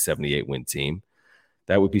now this is a 78-win team.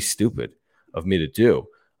 That would be stupid of me to do.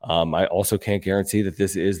 I also can't guarantee that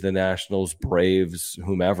this is the Nationals, Braves,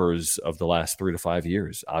 whomever's of the last 3 to 5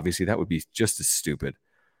 years. Obviously, that would be just as stupid.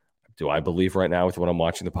 Do I believe right now with what I'm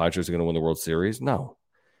watching the Padres are going to win the World Series? No.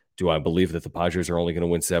 Do I believe that the Padres are only going to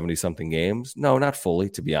win 70-something games? No, not fully,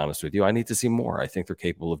 to be honest with you. I need to see more. I think they're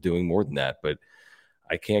capable of doing more than that, but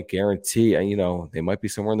I can't guarantee, they might be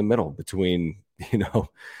somewhere in the middle between,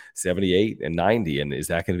 78 and 90. And is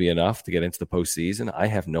that going to be enough to get into the postseason? I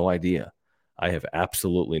have no idea. I have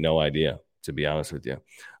absolutely no idea, to be honest with you.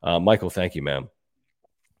 Michael, thank you, man.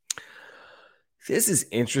 This is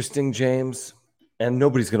interesting, James, and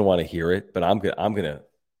nobody's going to want to hear it, but I'm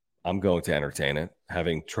going to entertain it.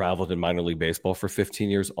 Having traveled in minor league baseball for 15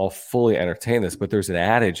 years, I'll fully entertain this. But there's an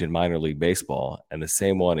adage in minor league baseball, and the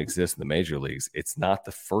same one exists in the major leagues. It's not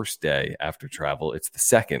the first day after travel. It's the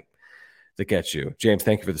second that gets you. James,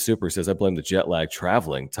 thank you for the super. He says, I blame the jet lag,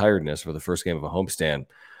 traveling, tiredness for the first game of a homestand,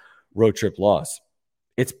 road trip loss.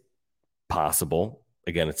 It's possible.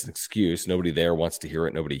 Again, it's an excuse. Nobody there wants to hear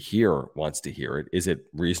it. Nobody here wants to hear it. Is it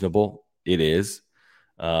reasonable? It is.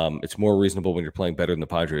 It's more reasonable when you're playing better than the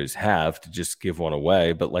Padres have to just give one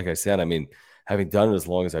away. But like I said, I mean, having done it as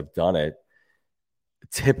long as I've done it,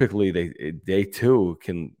 typically day two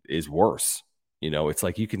is worse. It's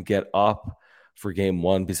like you can get up for game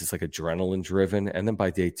one because it's like adrenaline driven. And then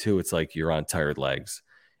by day two, it's like you're on tired legs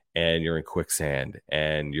and you're in quicksand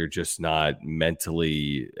and you're just not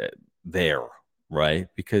mentally there, right?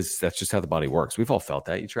 Because that's just how the body works. We've all felt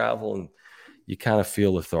that. You travel and you kind of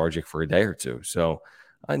feel lethargic for a day or two. So,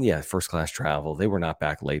 and yeah, first-class travel. They were not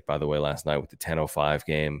back late, by the way, last night with the 10:05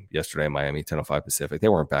 game. Yesterday in Miami, 10:05 Pacific. They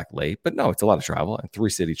weren't back late. But no, it's a lot of travel. A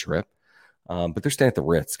 3-city trip. But they're staying at the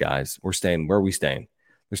Ritz, guys. Where are we staying?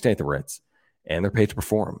 They're staying at the Ritz. And they're paid to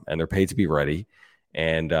perform. And they're paid to be ready.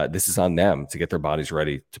 And this is on them to get their bodies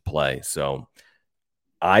ready to play. So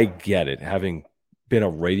I get it. Having been a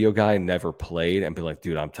radio guy, never played, and been like,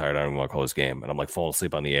 dude, I'm tired. I don't want to call this game. And I'm like falling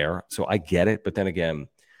asleep on the air. So I get it. But then again,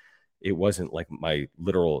 it wasn't like my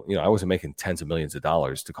literal, I wasn't making tens of millions of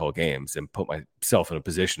dollars to call games and put myself in a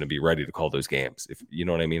position to be ready to call those games. If you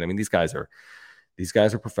know what I mean? I mean, these guys are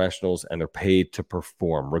professionals and they're paid to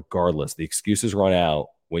perform regardless. The excuses run out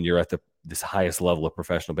when you're at this highest level of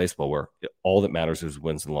professional baseball, where all that matters is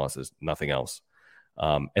wins and losses, nothing else.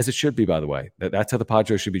 As it should be, by the way. That's how the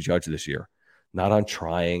Padres should be judged this year. Not on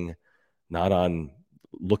trying, not on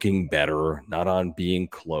looking better, not on being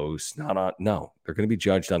close, no. They're going to be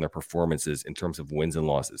judged on their performances in terms of wins and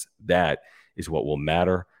losses. That is what will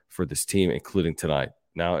matter for this team, including tonight.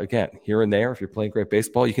 Now, again, here and there, if you're playing great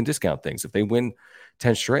baseball, you can discount things. If they win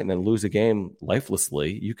 10 straight and then lose a game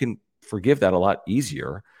lifelessly, you can forgive that a lot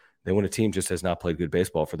easier than when a team just has not played good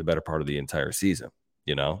baseball for the better part of the entire season,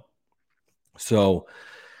 So,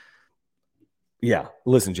 yeah,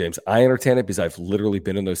 listen, James, I entertain it because I've literally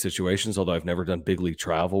been in those situations, although I've never done big league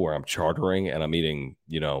travel where I'm chartering and I'm eating,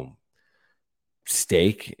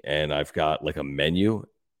 steak, and I've got like a menu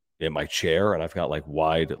in my chair, and I've got like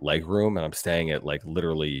wide leg room, and I'm staying at like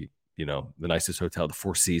literally, the nicest hotel, the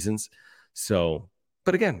Four Seasons. So,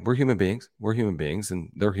 but again, we're human beings,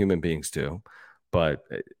 and they're human beings too. But,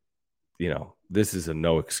 this is a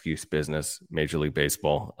no excuse business, Major League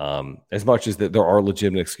Baseball. As much as that there are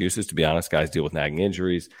legitimate excuses, to be honest, guys deal with nagging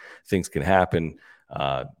injuries. Things can happen.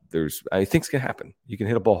 Things can happen. You can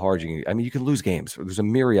hit a ball hard. You can lose games. There's a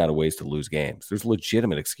myriad of ways to lose games. There's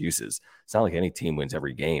legitimate excuses. It's not like any team wins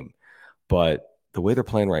every game, but the way they're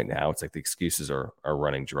playing right now, it's like the excuses are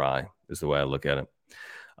running dry is the way I look at it.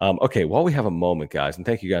 Okay, while we have a moment, guys, and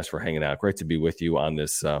thank you guys for hanging out. Great to be with you on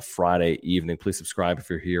this Friday evening. Please subscribe if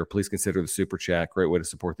you're here. Please consider the Super Chat. Great way to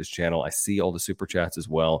support this channel. I see all the Super Chats as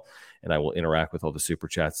well, and I will interact with all the Super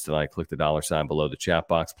Chats tonight. Click the $ below the chat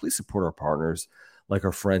box. Please support our partners, like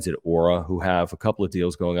our friends at Aura, who have a couple of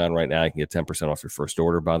deals going on right now. You can get 10% off your first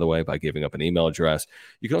order, by the way, by giving up an email address.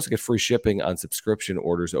 You can also get free shipping on subscription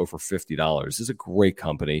orders over $50. This is a great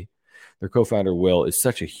company. Their co-founder, Will, is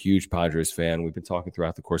such a huge Padres fan. We've been talking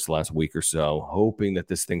throughout the course of the last week or so, hoping that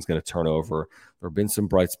this thing's going to turn over. There have been some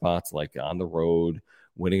bright spots, like on the road,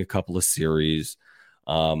 winning a couple of series.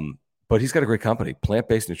 But he's got a great company,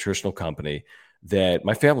 plant-based nutritional company that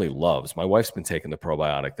my family loves. My wife's been taking the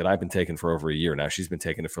probiotic that I've been taking for over a year now. She's been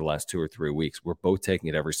taking it for the last 2 or 3 weeks. We're both taking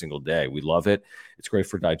it every single day. We love it. It's great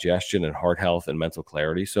for digestion and heart health and mental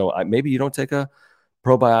clarity. So maybe you don't take a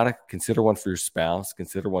probiotic, consider one for your spouse,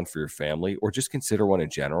 consider one for your family, or just consider one in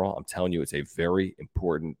general. I'm telling you, it's a very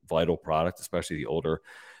important, vital product, especially the older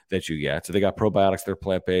that you get. So they got probiotics that are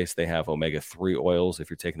plant-based. They have omega-3 oils. If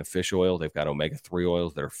you're taking a fish oil, they've got omega-3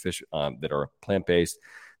 oils that are plant-based.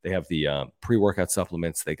 They have the pre-workout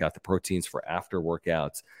supplements. They got the proteins for after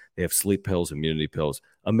workouts. They have sleep pills, immunity pills.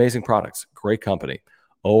 Amazing products. Great company.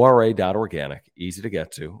 ORA.organic, easy to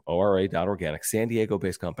get to, ORA.organic, San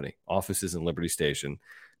Diego-based company, offices in Liberty Station.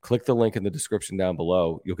 Click the link in the description down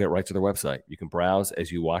below. You'll get right to their website. You can browse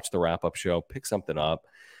as you watch the wrap-up show, pick something up.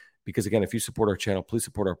 Because, again, if you support our channel, please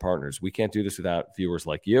support our partners. We can't do this without viewers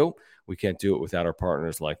like you. We can't do it without our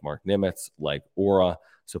partners like Mark Nimitz, like Aura.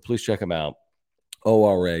 So please check them out,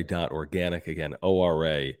 ORA.organic. Again,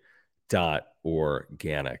 ORA.organic.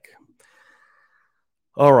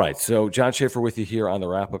 All right, so John Schaefer with you here on the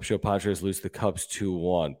wrap-up show. Padres lose the Cubs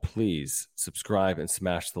 2-1. Please subscribe and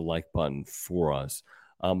smash the like button for us.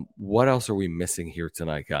 What else are we missing here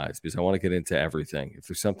tonight, guys? Because I want to get into everything. If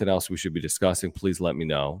there's something else we should be discussing, please let me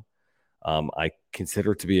know. I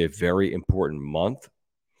consider it to be a very important month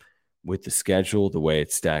with the schedule, the way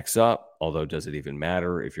it stacks up. Although, does it even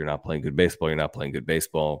matter? If you're not playing good baseball, you're not playing good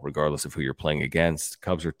baseball, regardless of who you're playing against.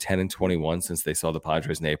 Cubs are 10-21 since they saw the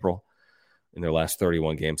Padres in April, in their last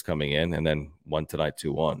 31 games coming in, and then won tonight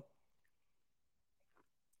 2-1.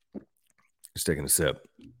 Just taking a sip.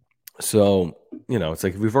 So, it's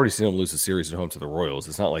like we've already seen them lose a series at home to the Royals.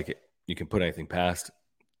 It's not like you can put anything past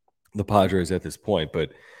the Padres at this point,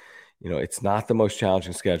 but, it's not the most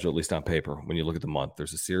challenging schedule, at least on paper, when you look at the month.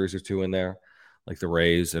 There's a series or two in there, like the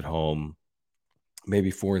Rays at home, maybe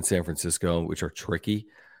 4 in San Francisco, which are tricky.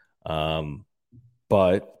 But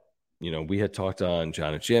we had talked on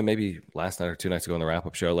John and Jim maybe last night or 2 nights ago on the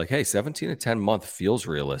wrap-up show, like, hey, 17-10 month feels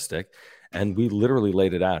realistic. And we literally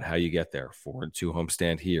laid it out how you get there. 4-2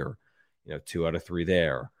 homestand here, 2 out of 3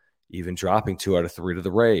 there, even dropping 2 out of 3 to the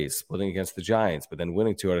Rays, splitting against the Giants, but then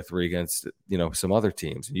winning 2 out of 3 against, some other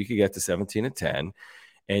teams. And you could get to 17-10,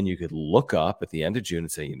 and you could look up at the end of June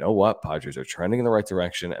and say, you know what, Padres are trending in the right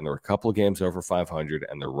direction, and they're a couple of games over 500,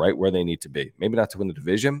 and they're right where they need to be. Maybe not to win the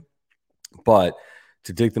division, but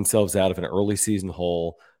to dig themselves out of an early season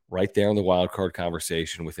hole right there in the wild card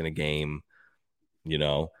conversation within a game,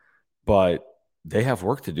 but they have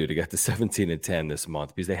work to do to get to 17-10 this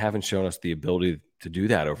month because they haven't shown us the ability to do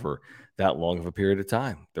that over that long of a period of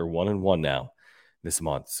time. They're 1-1 now this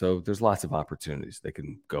month. So there's lots of opportunities. They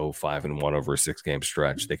can go 5-1 over a 6-game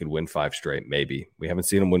stretch. They could win 5 straight, maybe. We haven't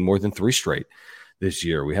seen them win more than 3 straight this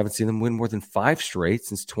year. We haven't seen them win more than 5 straight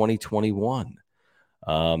since 2021.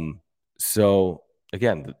 So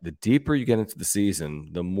again, the deeper you get into the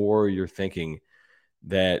season, the more you're thinking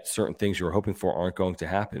that certain things you were hoping for aren't going to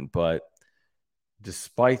happen. But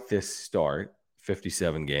despite this start,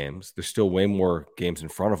 57 games, there's still way more games in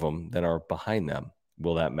front of them than are behind them.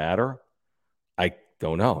 Will that matter? I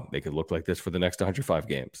don't know. They could look like this for the next 105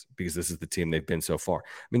 games because this is the team they've been so far.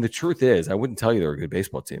 I mean, the truth is, I wouldn't tell you they're a good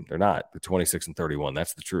baseball team. They're not. They're 26-31.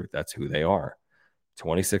 That's the truth. That's who they are.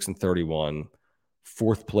 26-31,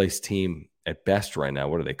 fourth place team at best right now.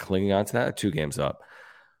 What are they clinging on to that? 2 games up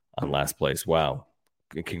on last place. Wow.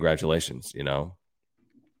 Congratulations,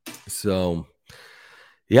 So,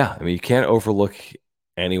 yeah, I mean, you can't overlook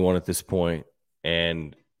anyone at this point.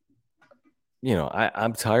 And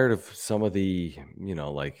I'm tired of some of the,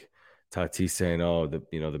 like Tatis saying, oh,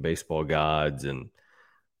 the baseball gods and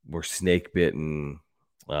we're snake bitten,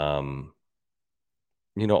 all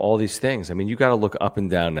these things. I mean, you got to look up and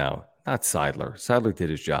down now. Not Seidler. Seidler did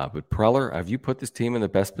his job. But Preller, have you put this team in the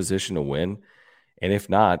best position to win? And if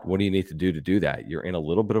not, what do you need to do that? You're in a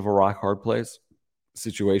little bit of a rock hard place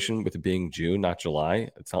situation with it being June, not July.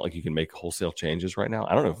 It's not like you can make wholesale changes right now.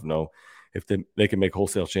 I don't know if they can make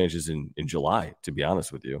wholesale changes in July, to be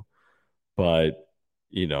honest with you. But,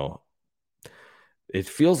 it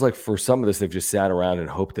feels like for some of this, they've just sat around and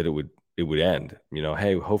hoped that it would end.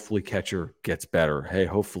 Hey, hopefully catcher gets better. Hey,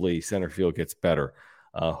 hopefully center field gets better.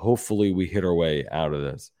 Hopefully we hit our way out of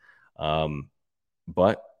this.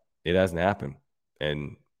 But it hasn't happened.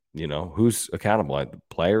 And, who's accountable? The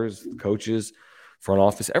players, coaches, front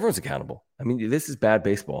office, everyone's accountable. I mean, this is bad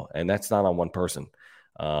baseball, and that's not on one person.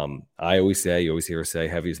 I always say, you always hear us say,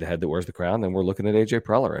 heavy is the head that wears the crown. Then we're looking at AJ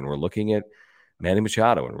Preller, and we're looking at Manny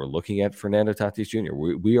Machado, and we're looking at Fernando Tatis Jr.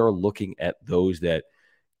 We are looking at those that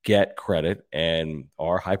get credit and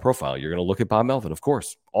are high profile. You're going to look at Bob Melvin, of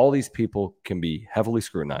course. All these people can be heavily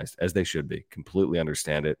scrutinized, as they should be. Completely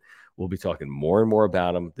understand it. We'll be talking more and more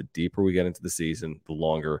about them. The deeper we get into the season, the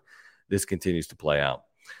longer this continues to play out.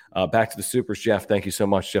 Back to the supers, Jeff. Thank you so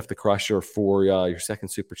much, Jeff the Crusher, for your second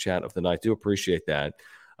super chat of the night. Do appreciate that.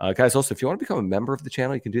 Guys, also, if you want to become a member of the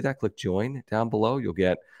channel, you can do that. Click join down below. You'll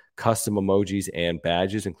get custom emojis and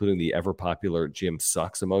badges, including the ever-popular Jim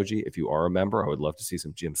Sucks emoji. If you are a member, I would love to see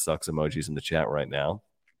some Jim Sucks emojis in the chat right now.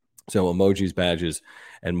 So emojis, badges,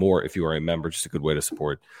 and more if you are a member. Just a good way to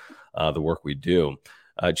support the work we do.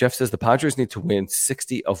 Jeff says the Padres need to win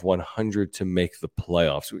 60 of 100 to make the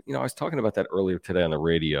playoffs. I was talking about that earlier today on the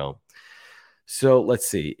radio. So let's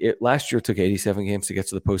see. Last year it took 87 games to get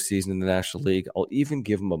to the postseason in the National League. I'll even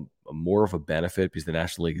give them a more of a benefit because the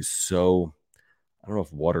National League is so, I don't know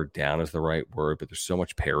if watered down is the right word, but there's so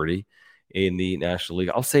much parity in the National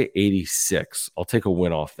League. I'll say 86. I'll take a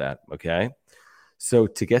win off that, okay? So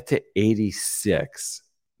to get to 86,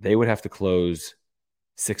 they would have to close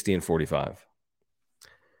 60-45.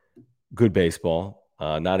 Good baseball,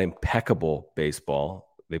 not impeccable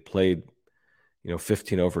baseball. They played,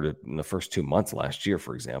 15 over in the first 2 months last year,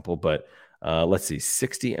 for example. But let's see,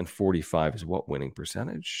 60-45 is what winning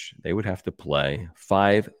percentage? They would have to play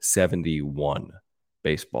 571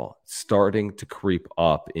 baseball, starting to creep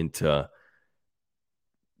up into a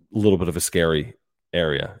little bit of a scary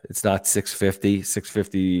area. It's not 650.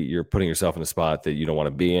 650, you're putting yourself in a spot that you don't want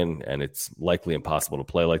to be in, and it's likely impossible to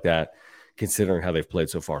play like that, considering how ththey've played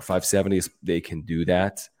so far. 570s, they can do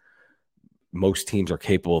that. Most teams are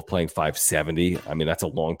capable of playing 570. I mean, that's a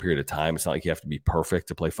long period of time. It's not like you have to be perfect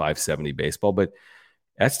to play 570 baseball, but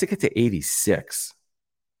that's to get to 86.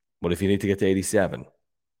 What if you need to get to 87?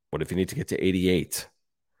 What if you need to get to 88?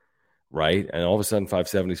 Right? And all of a sudden,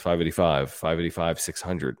 570 is 585, 585,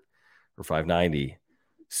 600, or 590.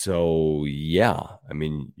 So, yeah, I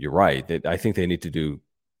mean, you're right. I think they need to go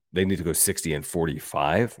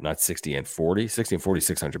 60-45, not 60-40. 60-40,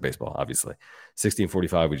 600 baseball, obviously.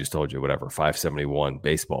 60-45, we just told you, whatever, 571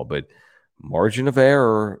 baseball. But margin of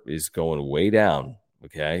error is going way down,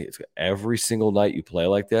 okay? It's every single night you play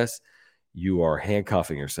like this, you are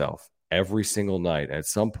handcuffing yourself every single night. At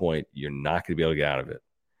some point, you're not going to be able to get out of it.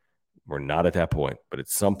 We're not at that point, but at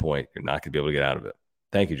some point, you're not going to be able to get out of it.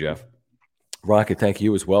 Thank you, Jeff. Rocket, thank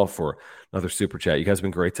you as well for another super chat. You guys have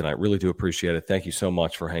been great tonight. Really do appreciate it. Thank you so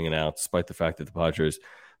much for hanging out, despite the fact that the Padres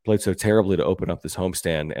played so terribly to open up this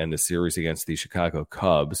homestand and the series against the Chicago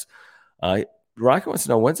Cubs. Rocket wants to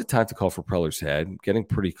know, when's it time to call for Preller's head? Getting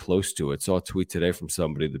pretty close to it. Saw a tweet today from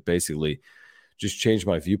somebody that basically just changed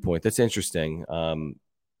my viewpoint. That's interesting.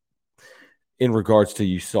 In regards to,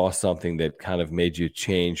 you saw something that kind of made you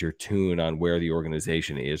change your tune on where the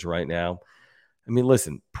organization is right now. I mean,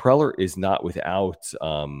 listen, Preller is not without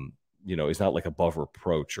is not like above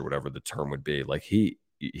reproach or whatever the term would be. Like he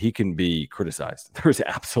can be criticized. There's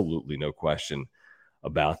absolutely no question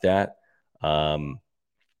about that.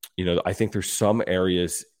 I think there's some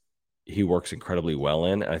areas he works incredibly well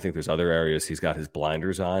in, and I think there's other areas he's got his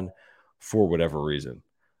blinders on for whatever reason.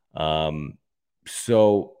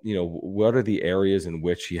 So, what are the areas in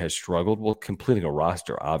which he has struggled? Well, completing a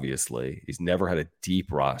roster, obviously. He's never had a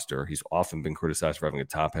deep roster. He's often been criticized for having a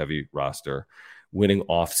top-heavy roster, winning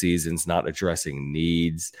off seasons, not addressing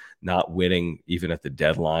needs, not winning even at the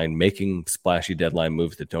deadline, making splashy deadline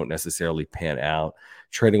moves that don't necessarily pan out,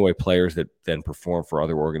 trading away players that then perform for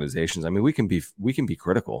other organizations. I mean, we can be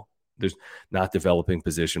critical. There's not developing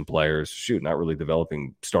position players, not really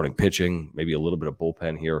developing starting pitching, maybe a little bit of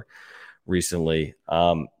bullpen here recently.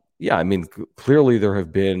 I mean, clearly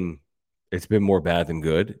it's been more bad than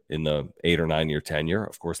good in the 8 or 9 year tenure.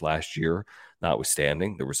 Of course, last year,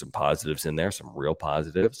 notwithstanding, there were some positives in there, some real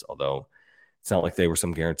positives, although it's not like they were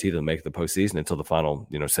some guarantee to make the postseason until the final,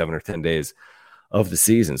 7 or 10 days of the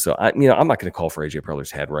season. So I'm not going to call for AJ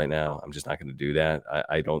Preller's head right now. I'm just not going to do that.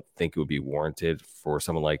 I don't think it would be warranted for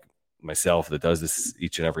someone like myself that does this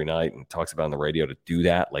each and every night and talks about on the radio to do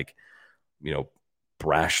that, like,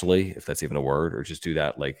 brashly, if that's even a word, or just do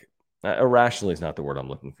that like irrationally is not the word I'm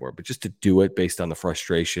looking for, but just to do it based on the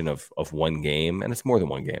frustration of one game. And it's more than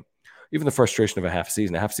one game. Even the frustration of a half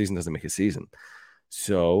season doesn't make a season.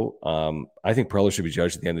 So I think Preller should be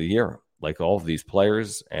judged at the end of the year, like all of these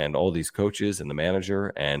players and all these coaches and the manager,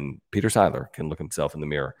 and Peter Seidler can look himself in the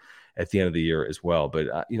mirror at the end of the year as well. But,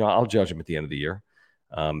 I'll judge him at the end of the year.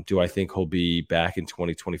 Do I think he'll be back in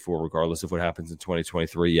 2024, regardless of what happens in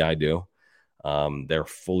 2023? Yeah, I do. They're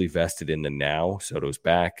fully vested in the now. Soto's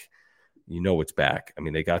back. It's back. I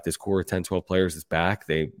mean, they got this core of 10, 12 players that's back.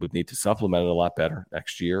 They would need to supplement it a lot better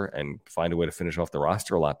next year and find a way to finish off the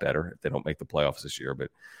roster a lot better if they don't make the playoffs this year.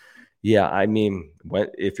 But yeah, I mean,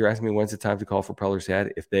 if you're asking me when's the time to call for Preller's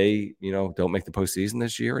head, if they, don't make the postseason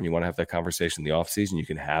this year and you want to have that conversation in the offseason, you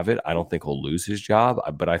can have it. I don't think he'll lose his job,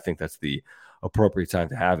 but I think that's the appropriate time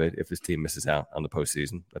to have it if this team misses out on the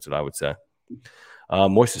postseason. That's what I would say.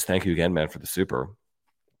 Moises, thank you again, man, for the super.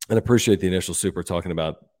 And appreciate the initial super talking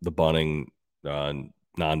about the bunning,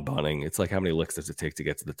 non-bunning. It's like, how many licks does it take to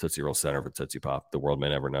get to the Tootsie Roll center of a Tootsie Pop? The world may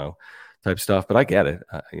never know type stuff. But I get it.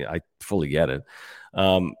 I fully get it.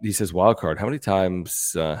 He says, wild card, how many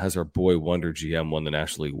times has our boy Wonder GM won the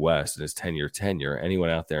National League West in his 10-year tenure? Anyone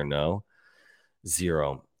out there know?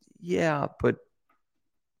 0. Yeah, but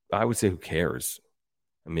I would say who cares?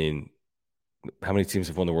 I mean, how many teams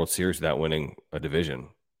have won the World Series without winning a division?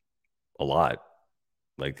 A lot.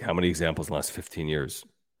 Like, how many examples in the last 15 years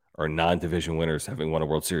are non-division winners having won a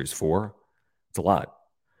World Series? 4? It's a lot.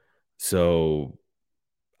 So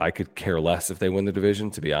I could care less if they win the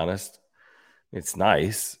division, to be honest. It's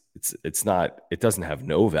nice. It's not, it doesn't have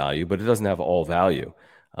no value, but it doesn't have all value.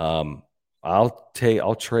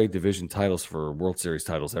 I'll trade division titles for World Series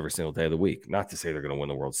titles every single day of the week. Not to say they're going to win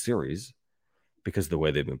the World Series because of the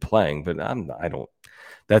way they've been playing, but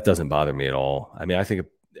that doesn't bother me at all. I mean, I think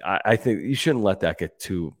you shouldn't let that get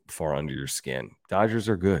too far under your skin. Dodgers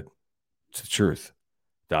are good. It's the truth.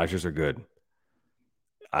 Dodgers are good.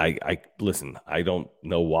 Listen, I don't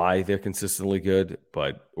know why they're consistently good,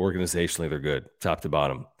 but organizationally they're good, top to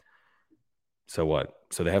bottom. So what?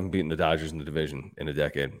 So they haven't beaten the Dodgers in the division in a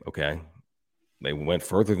decade. Okay. They went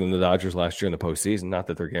further than the Dodgers last year in the postseason. Not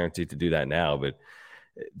that they're guaranteed to do that now, but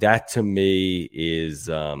that to me is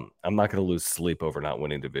I'm not going to lose sleep over not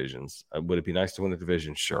winning divisions. Would it be nice to win a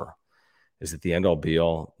division? Sure. Is it the end all be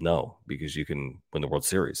all? No, because you can win the World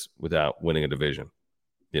Series without winning a division,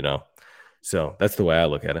 So that's the way I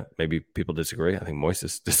look at it. Maybe people disagree. I think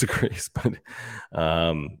Moises disagrees, but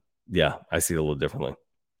yeah, I see it a little differently.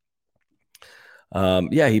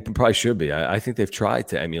 Yeah, he probably should be. I think they've tried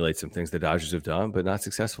to emulate some things the Dodgers have done, but not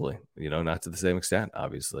successfully, not to the same extent,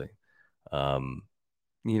 obviously.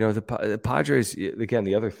 The Padres, again,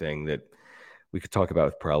 the other thing that we could talk about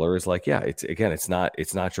with Preller is like, yeah, it's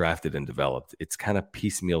not drafted and developed. It's kind of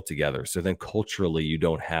piecemeal together. So then culturally, you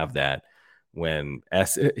don't have that when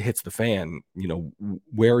S hits the fan,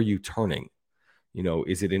 where are you turning?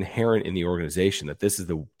 Is it inherent in the organization that this is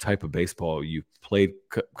the type of baseball you played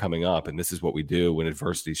coming up and this is what we do when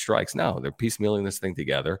adversity strikes? No, they're piecemealing this thing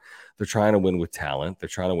together. They're trying to win with talent. They're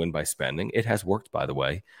trying to win by spending. It has worked, by the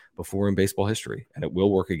way, before in baseball history, and it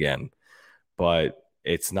will work again. But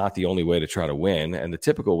it's not the only way to try to win. And the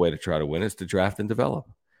typical way to try to win is to draft and develop,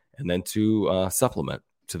 and then to supplement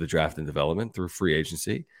to the draft and development through free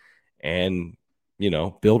agency and,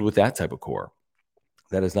 build with that type of core.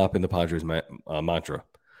 That has not been the Padres' mantra.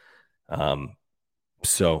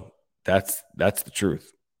 So that's the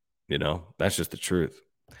truth. That's just the truth.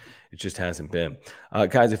 It just hasn't been.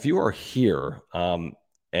 Guys, if you are here and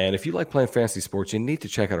if you like playing fantasy sports, you need to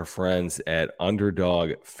check out our friends at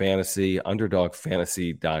Underdog Fantasy,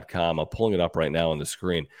 underdogfantasy.com. I'm pulling it up right now on the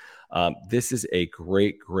screen. This is a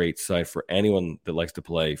great, great site for anyone that likes to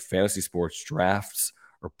play fantasy sports, drafts,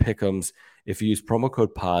 or pick'ems. If you use promo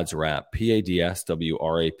code PODSWRAP,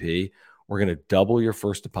 PADSWRAP, we're going to double your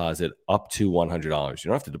first deposit up to $100. You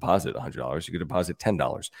don't have to deposit $100. You can deposit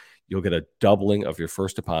 $10. You'll get a doubling of your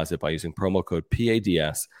first deposit by using promo code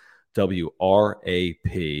PADSWRAP.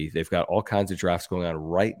 They've got all kinds of drafts going on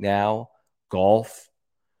right now. Golf,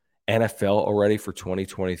 NFL already for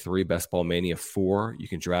 2023, Best Ball Mania 4. You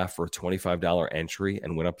can draft for a $25 entry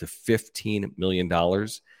and win up to $15 million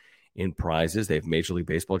in prizes. They have Major League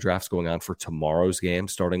Baseball drafts going on for tomorrow's game,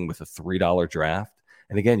 starting with a $3 draft.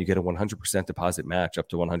 And again, you get a 100% deposit match up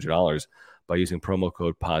to $100 by using promo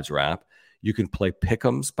code PODSWRAP. You can play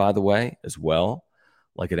pick'ems, by the way, as well,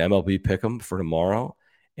 like an MLB pick'em for tomorrow.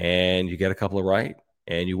 And you get a couple of right,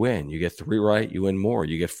 and you win. You get 3 right, you win more.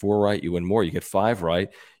 You get 4 right, you win more. You get 5 right,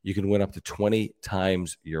 you can win up to 20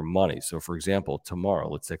 times your money. So, for example, tomorrow,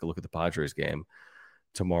 let's take a look at the Padres game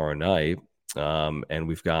tomorrow night. And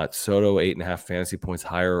we've got Soto 8.5 fantasy points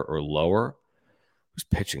higher or lower. Who's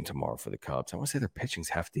pitching tomorrow for the Cubs? I want to say their pitching's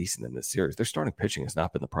half decent in this series. Their starting pitching has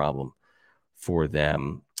not been the problem for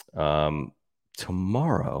them.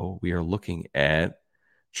 Tomorrow, we are looking at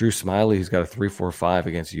Drew Smiley, who's got a 3.45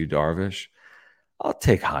 against Yu Darvish. I'll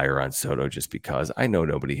take higher on Soto just because. I know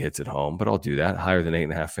nobody hits at home, but I'll do that. Higher than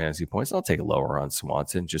 8.5 fantasy points. I'll take lower on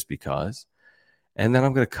Swanson just because. And then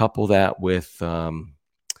I'm going to couple that with,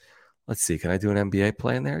 let's see, can I do an NBA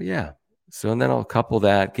play in there? Yeah. So, and then I'll couple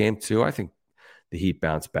that. Game 2, I think the Heat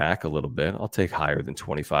bounce back a little bit. I'll take higher than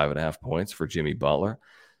 25.5 points for Jimmy Butler.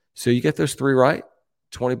 So you get those 3 right,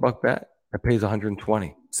 $20 bet, that pays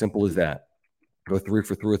 120. Simple as that. Go 3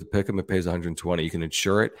 for 3 with a pick'em, it pays 120. You can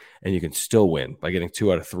insure it, and you can still win by getting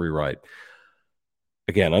 2 out of 3 right.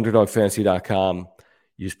 Again, underdogfantasy.com.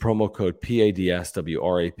 Use promo code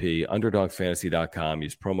PADSWRAP. Underdogfantasy.com.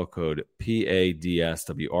 Use promo code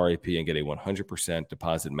PADSWRAP and get a 100%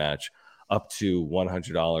 deposit match up to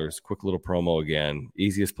 $100. Quick little promo again.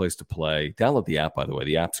 Easiest place to play. Download the app, by the way.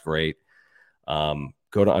 The app's great.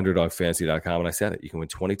 Go to underdogfantasy.com, and I said it. You can win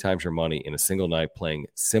 20 times your money in a single night playing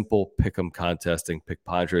simple pick'em contesting. Pick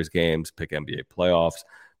Padres games, pick NBA playoffs,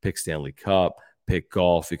 pick Stanley Cup, pick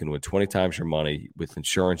golf. You can win 20 times your money. With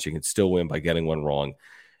insurance, you can still win by getting one wrong.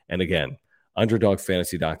 And again,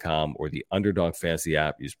 underdogfantasy.com or the Underdog Fantasy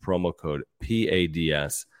app. Use promo code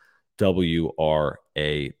PADSWRAP.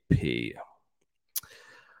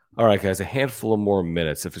 All right, guys, a handful of more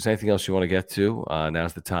minutes. If there's anything else you want to get to,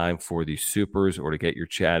 now's the time for the supers or to get your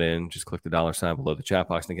chat in. Just click the $ below the chat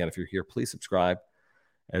box. And again, if you're here, please subscribe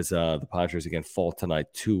as the Padres, again, fall tonight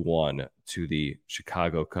 2-1 to the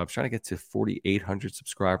Chicago Cubs. Trying to get to 4,800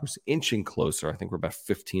 subscribers, inching closer. I think we're about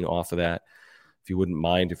 15 off of that. If you wouldn't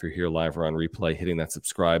mind, if you're here live or on replay, hitting that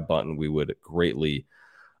subscribe button, we would greatly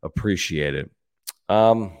appreciate it.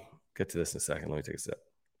 Get to this in a second. Let me take a sip.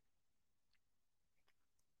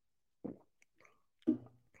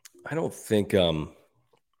 I don't think they're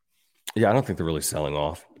really selling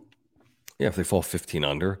off. Yeah, if they fall 15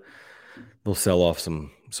 under, they'll sell off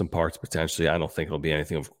some parts potentially. I don't think it'll be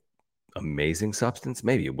anything of amazing substance.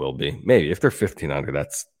 Maybe it will be. Maybe if they're 15 under,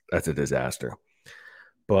 that's a disaster.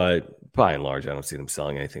 But by and large, I don't see them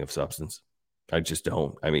selling anything of substance. I just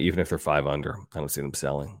don't. I mean, even if they're 5 under, I don't see them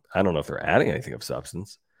selling. I don't know if they're adding anything of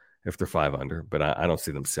substance if they're 5 under, but I don't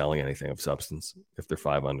see them selling anything of substance if they're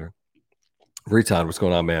 5 under. Riton, what's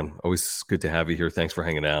going on, man? Always good to have you here. Thanks for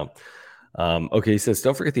hanging out. Okay, he says,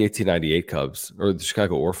 don't forget the 1898 Cubs or the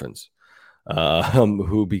Chicago Orphans,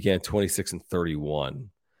 who began 26-31,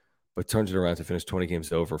 but turned it around to finish 20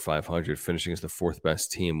 games over 500, finishing as the 4th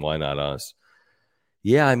best team. Why not us?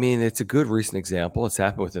 Yeah, I mean, it's a good recent example. It's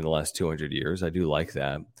happened within the last 200 years. I do like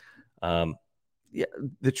that. Yeah,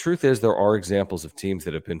 the truth is there are examples of teams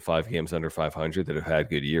that have been 5 games under 500 that have had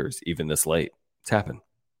good years, even this late. It's happened.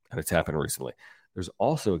 And it's happened recently. There's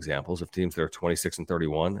also examples of teams that are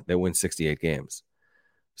 26-31 that win 68 games.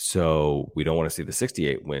 So we don't want to see the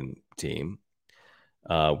 68-win team.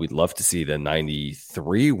 We'd love to see the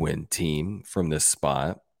 93-win team from this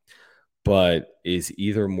spot. But is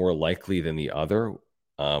either more likely than the other?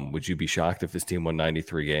 Would you be shocked if this team won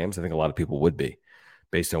 93 games? I think a lot of people would be,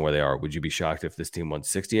 based on where they are. Would you be shocked if this team won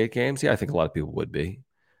 68 games? Yeah, I think a lot of people would be.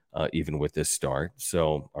 Even with this start.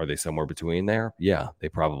 So are they somewhere between there? Yeah, they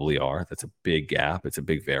probably are. That's a big gap. It's a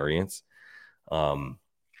big variance. And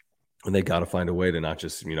they got to find a way to not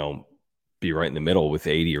just, be right in the middle with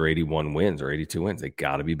 80 or 81 wins or 82 wins. They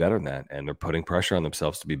got to be better than that. And they're putting pressure on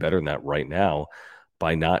themselves to be better than that right now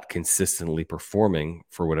by not consistently performing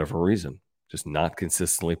for whatever reason. Just not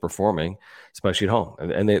consistently performing, especially at home.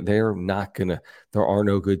 And they're not going to – there are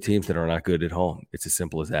no good teams that are not good at home. It's as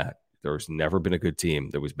simple as that. There's never been a good team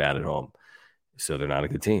that was bad at home. So they're not a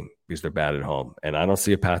good team because they're bad at home. And I don't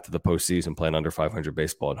see a path to the postseason playing under 500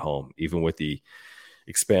 baseball at home, even with the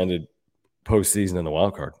expanded postseason and the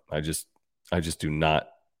wild card. I just do not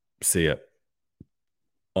see it.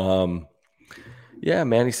 Yeah,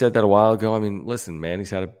 Manny said that a while ago. I mean, listen, Manny's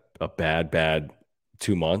had a bad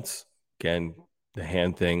 2 months. Again, the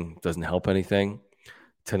hand thing doesn't help anything.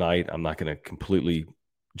 Tonight, I'm not going to completely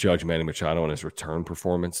judge Manny Machado on his return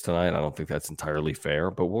performance tonight. I don't think that's entirely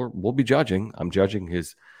fair, but we'll be judging. I'm judging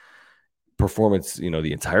his performance, the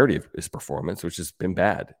entirety of his performance, which has been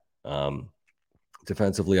bad.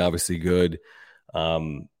 Defensively, obviously good.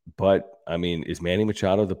 But, I mean, is Manny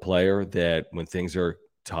Machado the player that when things are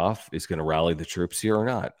tough is going to rally the troops here or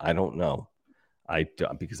not? I don't know.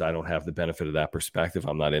 Because I don't have the benefit of that perspective.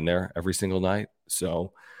 I'm not in there every single night.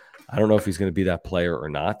 So I don't know if he's going to be that player or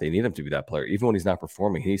not. They need him to be that player. Even when he's not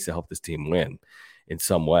performing, he needs to help this team win in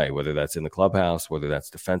some way, whether that's in the clubhouse, whether that's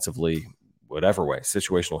defensively, whatever way,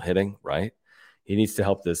 situational hitting, right? He needs to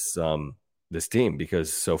help this team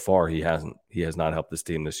because so far he has not helped this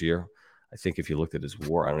team this year. I think if you looked at his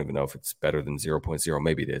WAR, I don't even know if it's better than 0.0.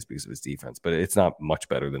 Maybe it is because of his defense, but it's not much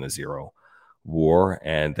better than a 0 WAR.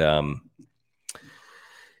 And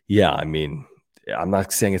yeah, I mean, I'm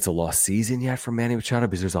not saying it's a lost season yet for Manny Machado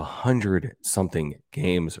because there's 100-something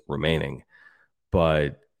games remaining.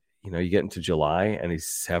 But, you get into July and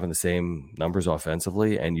he's having the same numbers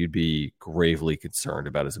offensively, and you'd be gravely concerned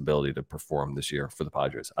about his ability to perform this year for the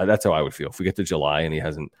Padres. That's how I would feel. If we get to July and he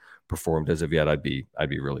hasn't performed as of yet, I'd be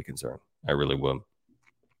really concerned. I really would.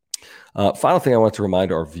 Final thing I want to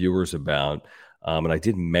remind our viewers about, and I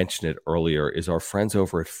did mention it earlier, is our friends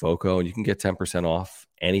over at FOCO. And you can get 10% off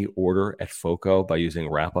any order at FOCO by using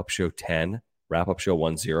Wrap-Up Show 10, Wrap-Up Show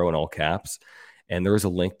 10 in all caps. And there is a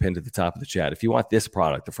link pinned at the top of the chat. If you want this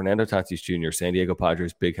product, the Fernando Tatis Jr. San Diego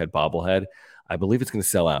Padres Big Head Bobblehead, I believe it's going to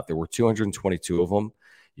sell out. There were 222 of them.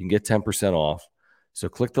 You can get 10% off. So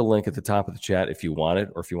click the link at the top of the chat if you want it,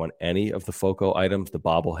 or if you want any of the FOCO items, the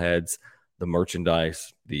bobbleheads, the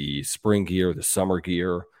merchandise, the spring gear, the summer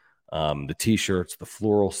gear, the T-shirts, the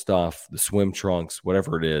floral stuff, the swim trunks,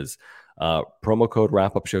 whatever it is. Promo code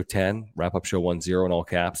Wrap-Up Show 10, Wrap-Up Show 10 in all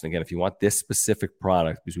caps. And again, if you want this specific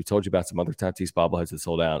product, because we told you about some other Tatis bobbleheads that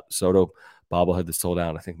sold out, Soto bobblehead that sold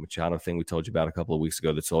out, I think Machado thing we told you about a couple of weeks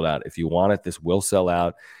ago that sold out. If you want it, this will sell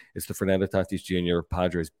out. It's the Fernando Tatis Jr.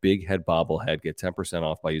 Padres Big Head bobblehead. Get 10%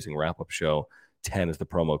 off by using Wrap-Up Show 10 as the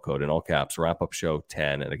promo code in all caps, Wrap-Up Show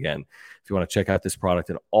 10. And again, if you want to check out this product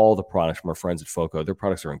and all the products from our friends at FOCO, their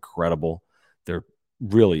products are incredible. They're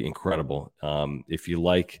really incredible. If you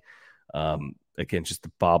like, again, just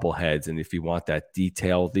the bobbleheads, and if you want that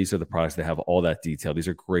detail, these are the products that have all that detail. These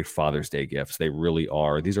are great Father's Day gifts. They really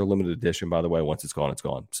are. These are limited edition, by the way. Once it's gone, it's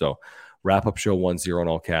gone. So Wrap-Up Show 10 in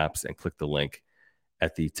all caps and click the link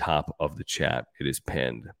at the top of the chat. It is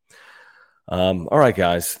pinned. All right,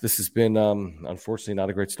 guys, this has been, unfortunately, not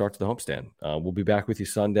a great start to the homestand. We'll be back with you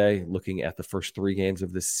Sunday looking at the first 3 games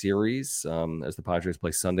of this series as the Padres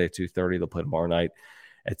play Sunday at 2:30. They'll play tomorrow night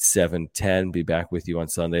at 7:10. Be back with you on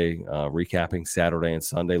Sunday, recapping Saturday and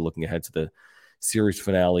Sunday, looking ahead to the series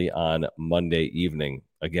finale on Monday evening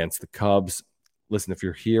against the Cubs. Listen, if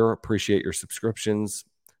you're here, appreciate your subscriptions.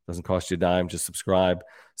 Doesn't cost you a dime. Just subscribe,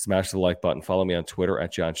 smash the like button. Follow me on Twitter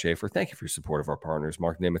at John Schaefer. Thank you for your support of our partners.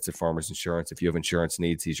 Mark Nimitz at Farmers Insurance. If you have insurance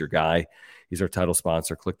needs, he's your guy. He's our title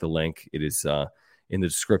sponsor. Click the link. It is in the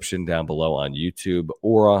description down below on YouTube.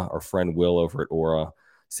 Aura, our friend Will over at Aura,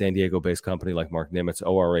 San Diego-based company like Mark Nimitz,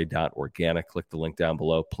 ORA.organic. Click the link down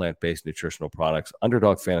below. Plant-based nutritional products.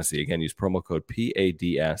 Underdog Fantasy. Again, use promo code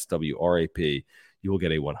PADSWRAP. You will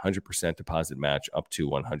get a 100% deposit match up to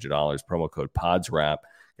 $100. Promo code PODSWRAP.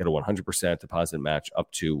 Get a 100% deposit match up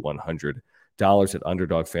to $100 at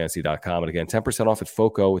UnderdogFantasy.com. And again, 10% off at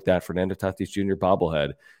FOCO with that Fernando Tatis Jr.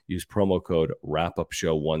 bobblehead. Use promo code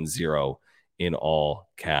WrapUpShow10 in all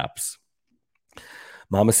caps.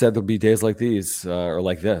 Mama said there'll be days like these or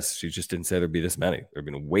like this. She just didn't say there'd be this many. There have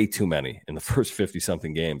been way too many in the first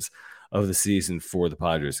 50-something games of the season for the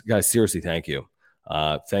Padres. Guys, seriously, thank you.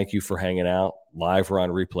 Thank you for hanging out live or on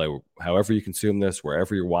replay. However you consume this,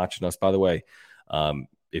 wherever you're watching us. By the way,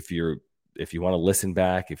 if you want to listen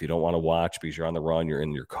back, if you don't want to watch because you're on the run, you're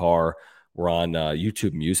in your car, We're on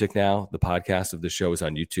YouTube Music now. The podcast of the show is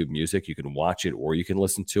on YouTube Music. You can watch it or you can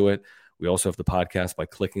listen to it. We also have the podcast by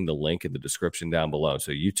clicking the link in the description down below.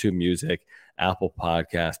 So YouTube Music, Apple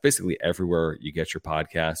Podcasts, basically everywhere you get your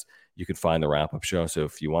podcast, you can find the wrap-up show. So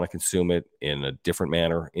if you want to consume it in a different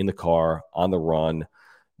manner, in the car, on the run,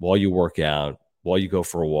 while you work out, while you go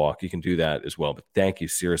for a walk, you can do that as well. But thank you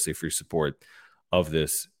seriously for your support of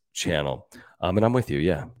this channel. And I'm with you.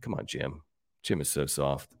 Yeah, come on, Jim. Jim is so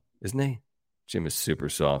soft, isn't he? Jim is super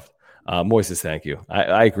soft. Moises, thank you.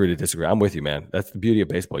 I agree to disagree. I'm with you, man. That's the beauty of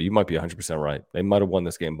baseball. You might be 100% right. They might have won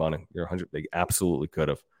this game, Bunny. You're 100. They absolutely could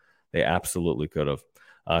have. They absolutely could have.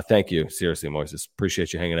 Thank you. Seriously, Moises.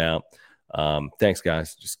 Appreciate you hanging out. Thanks,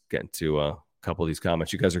 guys. Just getting to a couple of these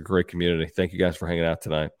comments. You guys are a great community. Thank you guys for hanging out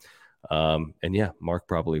tonight. And yeah, Mark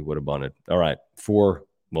probably would have won it. All right.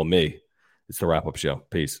 Me, it's the wrap-up show.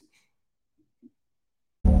 Peace.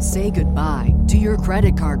 Say goodbye to your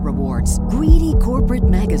credit card rewards. Greedy corporate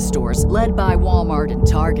mega stores, led by Walmart and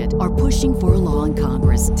Target, are pushing for a law in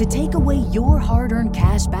Congress to take away your hard-earned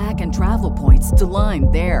cash back and travel points to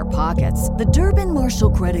line their pockets. The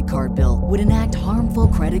Durbin-Marshall credit card bill would enact harmful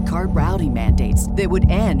credit card routing mandates that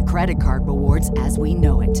would end credit card rewards as we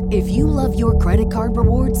know it. If you love your credit card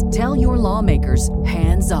rewards, tell your lawmakers,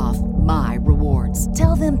 hands off my rewards.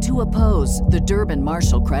 Tell them to oppose the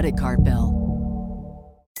Durbin-Marshall credit card bill.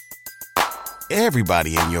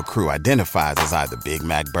 Everybody in your crew identifies as either Big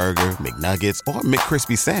Mac Burger, McNuggets, or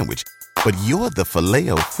McCrispy Sandwich. But you're the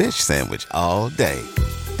Filet-O-Fish Sandwich all day.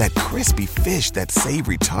 That crispy fish, that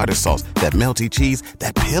savory tartar sauce, that melty cheese,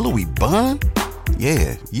 that pillowy bun.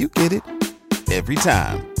 Yeah, you get it. Every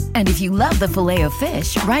time. And if you love the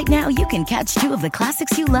Filet-O-Fish, right now you can catch two of the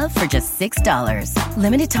classics you love for just $6.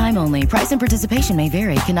 Limited time only. Price and participation may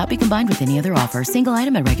vary. Cannot be combined with any other offer. Single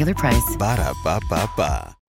item at regular price. Ba-da-ba-ba-ba.